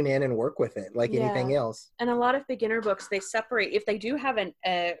tune in and work with it like anything else. And a lot of beginner books, they separate, if they do have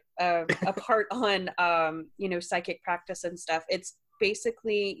a part on psychic practice and stuff, it's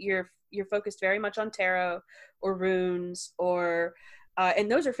basically you're focused very much on tarot or runes or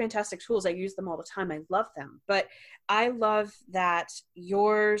and those are fantastic tools. I use them all the time. I love them. But I love that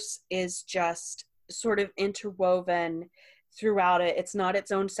yours is just sort of interwoven throughout it. It's not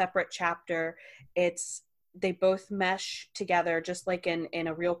its own separate chapter. They both mesh together just like in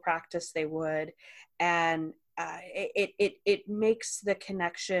a real practice they would. And it makes the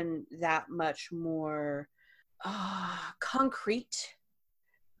connection that much more concrete.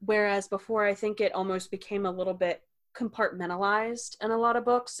 Whereas before, I think it almost became a little bit compartmentalized in a lot of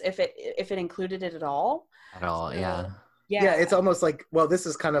books, if it included it at all. Yeah, it's almost like, well, this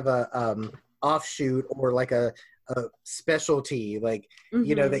is kind of a offshoot or like a specialty, like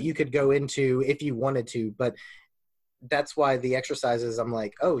that you could go into if you wanted to. But that's why the exercises, I'm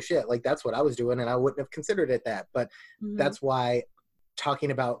like, oh shit, like that's what I was doing and I wouldn't have considered it that. But that's why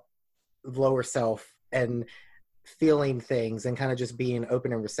talking about lower self and feeling things and kind of just being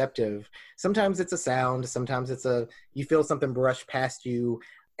open and receptive, sometimes it's a sound, sometimes it's you feel something brush past you,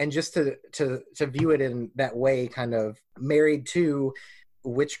 and just to view it in that way, kind of married to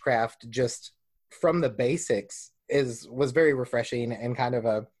witchcraft just from the basics, was very refreshing and kind of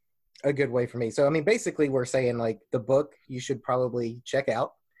a good way for me. So I mean, basically we're saying like the book you should probably check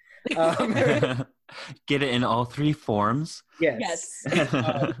out. Get it in all three forms. Yes.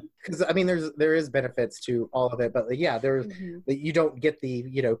 Because I mean, there is benefits to all of it, but there's you don't get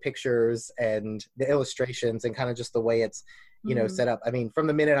the pictures and the illustrations and kind of just the way it's set up. I mean, from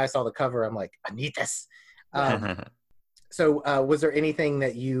the minute I saw the cover, I'm like, I need this. So was there anything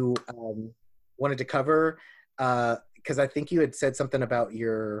that you wanted to cover? Because I think you had said something about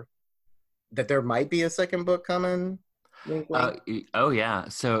that there might be a second book coming. Oh yeah.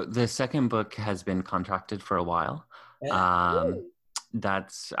 So the second book has been contracted for a while. I'm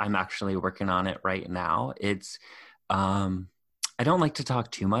actually working on it right now. It's I don't like to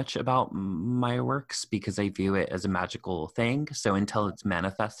talk too much about my works because I view it as a magical thing. So until it's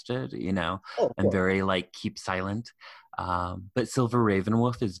manifested, I'm very like keep silent. But Silver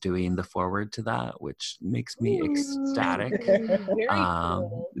Ravenwolf is doing the foreword to that, which makes me ecstatic.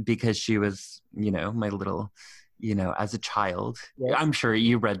 Because she was, my little, as a child. Yeah. I'm sure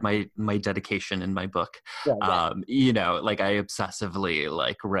you read my dedication in my book. Like I obsessively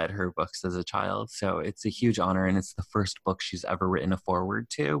like read her books as a child. So it's a huge honor, and it's the first book she's ever written a foreword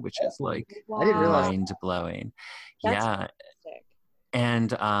to, which is like I didn't realize mind blowing. That's yeah. fantastic.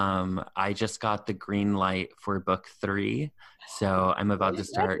 And I just got the green light for book 3. So I'm about to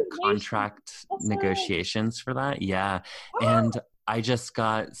start contract negotiations for that. Yeah. And I just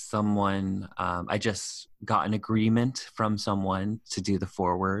got I just got an agreement from someone to do the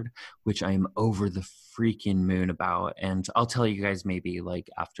foreword, which I'm over the freaking moon about. And I'll tell you guys maybe like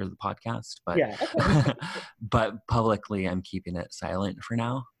after the podcast, but Yeah. but publicly I'm keeping it silent for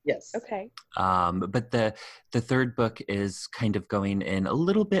now. Yes. Okay. But the third book is kind of going in a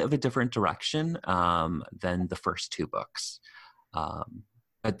little bit of a different direction than the first 2 books.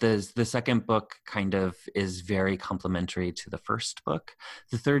 But the second book kind of is very complementary to the first book.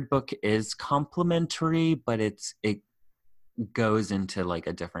 The third book is complementary, but it goes into like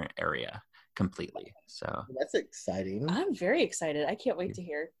a different area completely. So That's exciting. I'm very excited. I can't wait to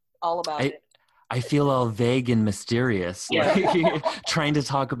hear all about it. I feel all vague and mysterious, Yeah. like trying to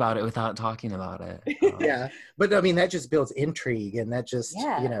talk about it without talking about it. Yeah, but I mean that just builds intrigue, and that just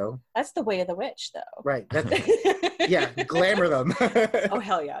That's the way of the witch, though. right. Yeah, glamour them. Oh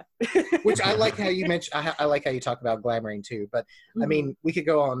hell yeah! Which I like how you mentioned. I like how you talk about glamoring too. But I mean, we could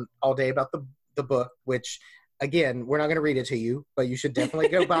go on all day about the book. Which again, we're not going to read it to you, but you should definitely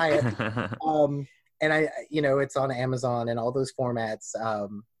go buy it. And it's on Amazon and all those formats.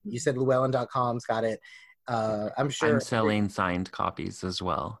 You said Llewellyn.com's got it. I'm sure I'm selling signed copies as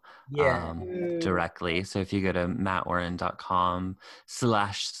well. Yeah. Directly. So if you go to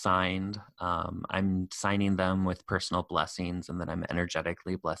mattauren.com/signed, I'm signing them with personal blessings, and then I'm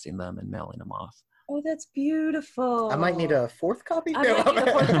energetically blessing them and mailing them off. Oh, that's beautiful. I might need a 4th copy.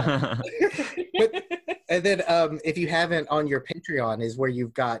 And then if you haven't, on your Patreon is where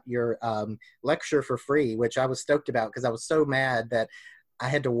you've got your lecture for free, which I was stoked about because I was so mad that I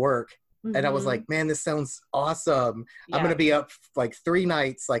had to work. And I was like, man, this sounds awesome. Yeah. I'm going to be up like 3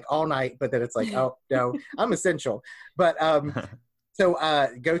 nights, like all night. But then it's like, oh, no, I'm essential. But so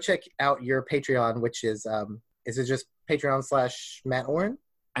go check out your Patreon, which is it just Patreon/Matt Auryn?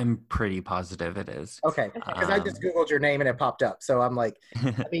 I'm pretty positive it is. Okay. Because I just Googled your name and it popped up. So I'm like,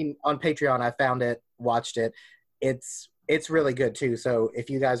 I mean, on Patreon, I found it, watched it. It's really good too. So if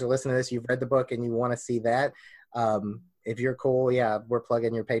you guys are listening to this, you've read the book and you want to see that, if you're cool, yeah, we're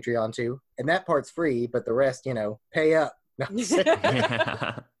plugging your Patreon too. And that part's free, but the rest, pay up. And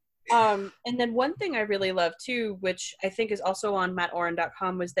then one thing I really love too, which I think is also on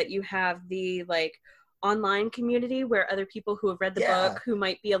mattauren.com, was that you have the like online community where other people who have read the book, who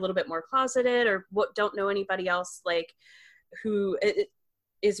might be a little bit more closeted or don't know anybody else, like who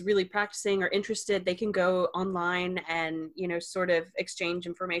is really practicing or interested, they can go online and, sort of exchange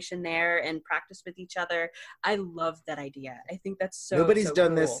information there and practice with each other. I love that idea. I think that's so Nobody's done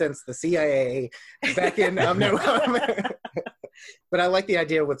cool. this since the CIA back in, but I like the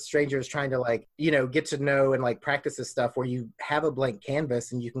idea with strangers trying to like, get to know and like practice this stuff where you have a blank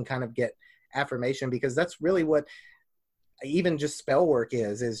canvas and you can kind of get affirmation, because that's really what even just spell work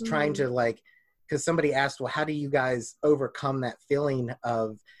is trying to like, because somebody asked, well, how do you guys overcome that feeling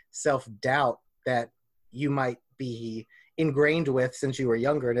of self-doubt that you might be ingrained with since you were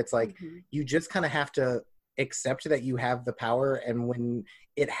younger? And it's like, you just kind of have to accept that you have the power. And when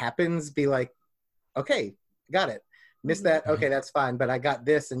it happens, be like, okay, got it. Missed that. Okay, that's fine. But I got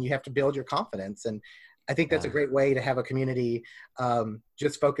this. And you have to build your confidence. And I think that's a great way to have a community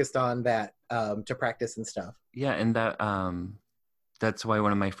just focused on that to practice and stuff. Yeah. And that's why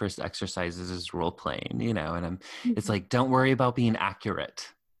one of my first exercises is role playing, and it's like, don't worry about being accurate.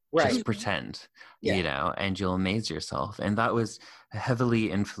 Right. Just pretend, and you'll amaze yourself. And that was heavily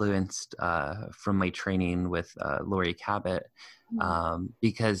influenced from my training with Lori Cabot,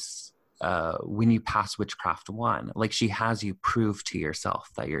 because when you pass Witchcraft 1, like she has you prove to yourself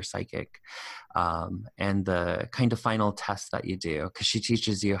that you're psychic. And the kind of final test that you do, because she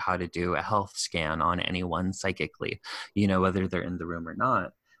teaches you how to do a health scan on anyone psychically, whether they're in the room or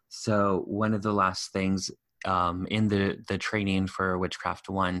not. So one of the last things in the training for Witchcraft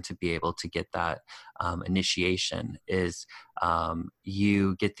 1 to be able to get that initiation is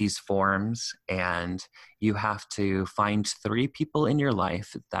you get these forms and you have to find 3 people in your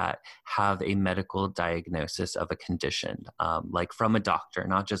life that have a medical diagnosis of a condition, like from a doctor,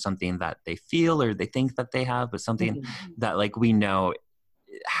 not just something that they feel or they think that they have, but something that like we know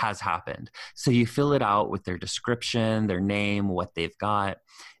has happened. So you fill it out with their description, their name, what they've got.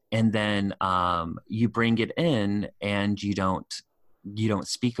 And then you bring it in and you don't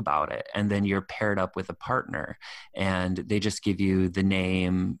speak about it. And then you're paired up with a partner and they just give you the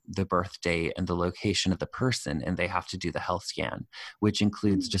name, the birth date, and the location of the person. And they have to do the health scan, which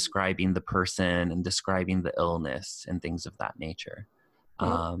includes describing the person and describing the illness and things of that nature.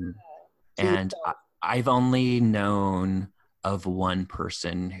 And I've only known of one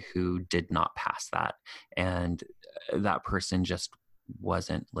person who did not pass that, and that person just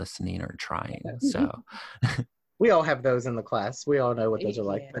wasn't listening or trying. So we all have those in the class. We all know what those are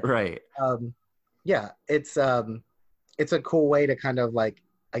like. Yeah. But, right. It's a cool way to kind of like,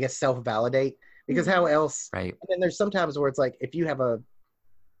 I guess, self-validate, because how else? Right. And then there's sometimes where it's like, if you have a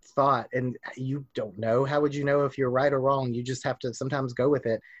thought and you don't know, how would you know if you're right or wrong? You just have to sometimes go with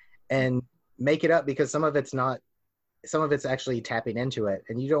it and make it up, because some of it's actually tapping into it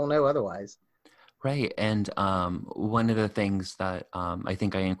and you don't know otherwise. Right. And one of the things that I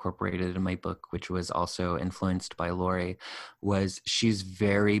think I incorporated in my book, which was also influenced by Lori, was she's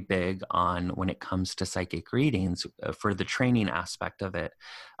very big on, when it comes to psychic readings, for the training aspect of it,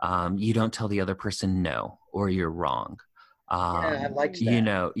 you don't tell the other person no or you're wrong. I liked that. You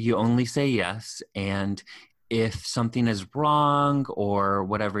know, you only say yes. And if something is wrong or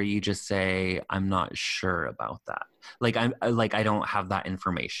whatever, you just say, I'm not sure about that. Like, I don't have that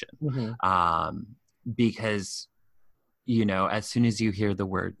information. Because, you know, as soon as you hear the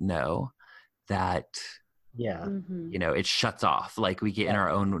word no, that, you know, it shuts off. Like, we get in our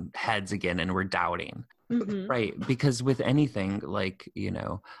own heads again and we're doubting. Right. Because with anything, like, you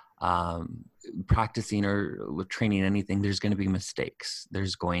know, practicing or training anything, there's going to be mistakes.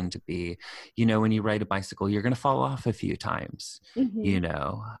 There's going to be, you know, when you ride a bicycle, you're going to fall off a few times, you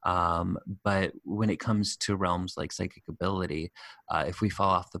know, but when it comes to realms like psychic ability, if we fall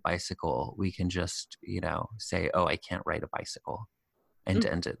off the bicycle, we can just, you know, say, oh, I can't ride a bicycle, and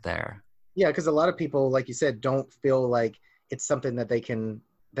end it there. Yeah, because a lot of people, like you said, don't feel like it's something that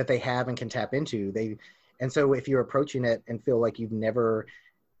they have and can tap into. And so if you're approaching it and feel like you've never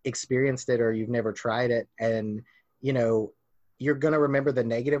experienced it or you've never tried it, and you know, you're going to remember the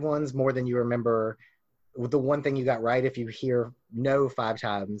negative ones more than you remember the one thing you got right. If you hear no 5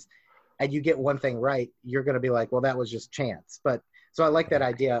 times and you get one thing right, you're going to be like, well, that was just chance. But so I like that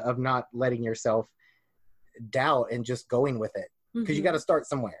idea of not letting yourself doubt and just going with it, because you got to start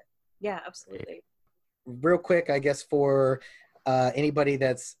somewhere. Yeah, absolutely. Real quick, I guess, for anybody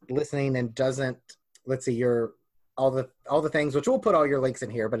that's listening and doesn't, let's see, you're all the things, which we'll put all your links in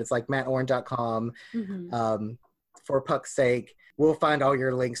here, but it's like mattauryn.com. For Puck's sake, we'll find all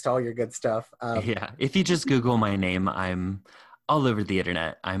your links to all your good stuff. Yeah, if you just Google my name, I'm all over the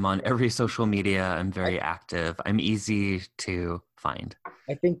internet. I'm on every social media. I'm very active. I'm easy to find.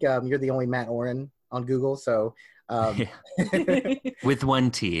 I think you're the only Matt Auryn on Google, so with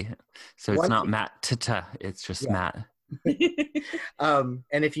one T, so it's not T. Matt Tata, it's just Matt. And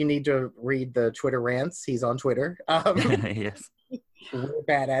if you need to read the Twitter rants, he's on Twitter. Yes. We're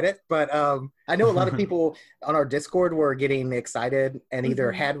bad at it, but I know a lot of people on our Discord were getting excited and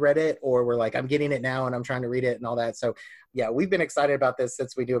either had read it or were like, I'm getting it now and I'm trying to read it and all that. So yeah, we've been excited about this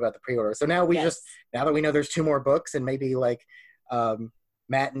since we knew about the pre-order. So now now that we know there's 2 more books and maybe like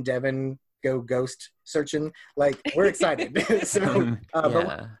Matt and Devin go ghost searching, like, we're excited. So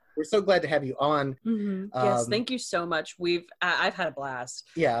but we're so glad to have you on. Yes, thank you so much. I've had a blast.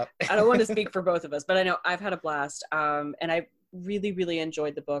 Yeah. I don't want to speak for both of us, but I know I've had a blast. And I really, really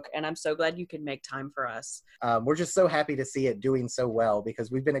enjoyed the book, and I'm so glad you could make time for us. We're just so happy to see it doing so well,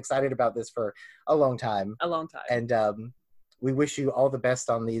 because we've been excited about this for a long time. And we wish you all the best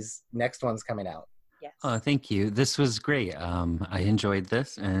on these next ones coming out. Yes. Oh, thank you. This was great. I enjoyed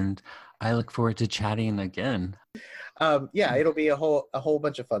this, and I look forward to chatting again. Yeah, it'll be a whole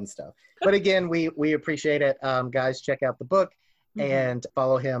bunch of fun stuff. But again, we appreciate it. Guys, check out the book and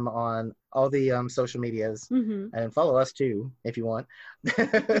follow him on all the social medias, and follow us too if you want,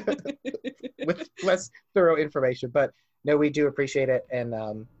 with less thorough information. But no, we do appreciate it.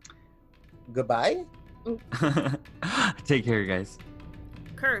 And goodbye. Take care, guys.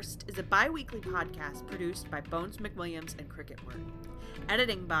 Cursed is a bi-weekly podcast produced by Bones McWilliams and Cricket Word.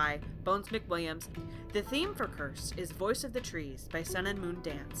 Editing by Bones McWilliams. The theme for Cursed is Voice of the Trees by Sun and Moon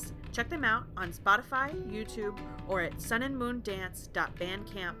Dance. Check them out on Spotify, YouTube, or at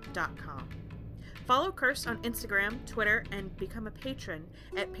sunandmoondance.bandcamp.com. Follow Cursed on Instagram, Twitter, and become a patron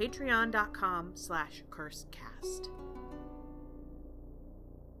at patreon.com/cursecast.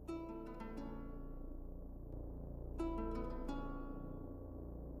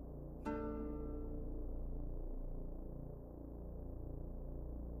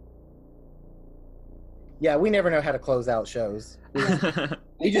 Yeah, we never know how to close out shows.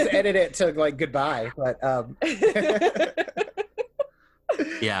 We just edit it to like goodbye, but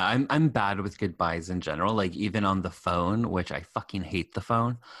yeah, I'm bad with goodbyes in general, like even on the phone, which I fucking hate the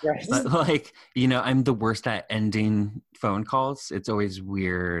phone. Right. But like, you know, I'm the worst at ending phone calls. It's always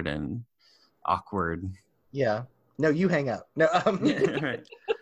weird and awkward. Yeah. No, you hang up. No. Right.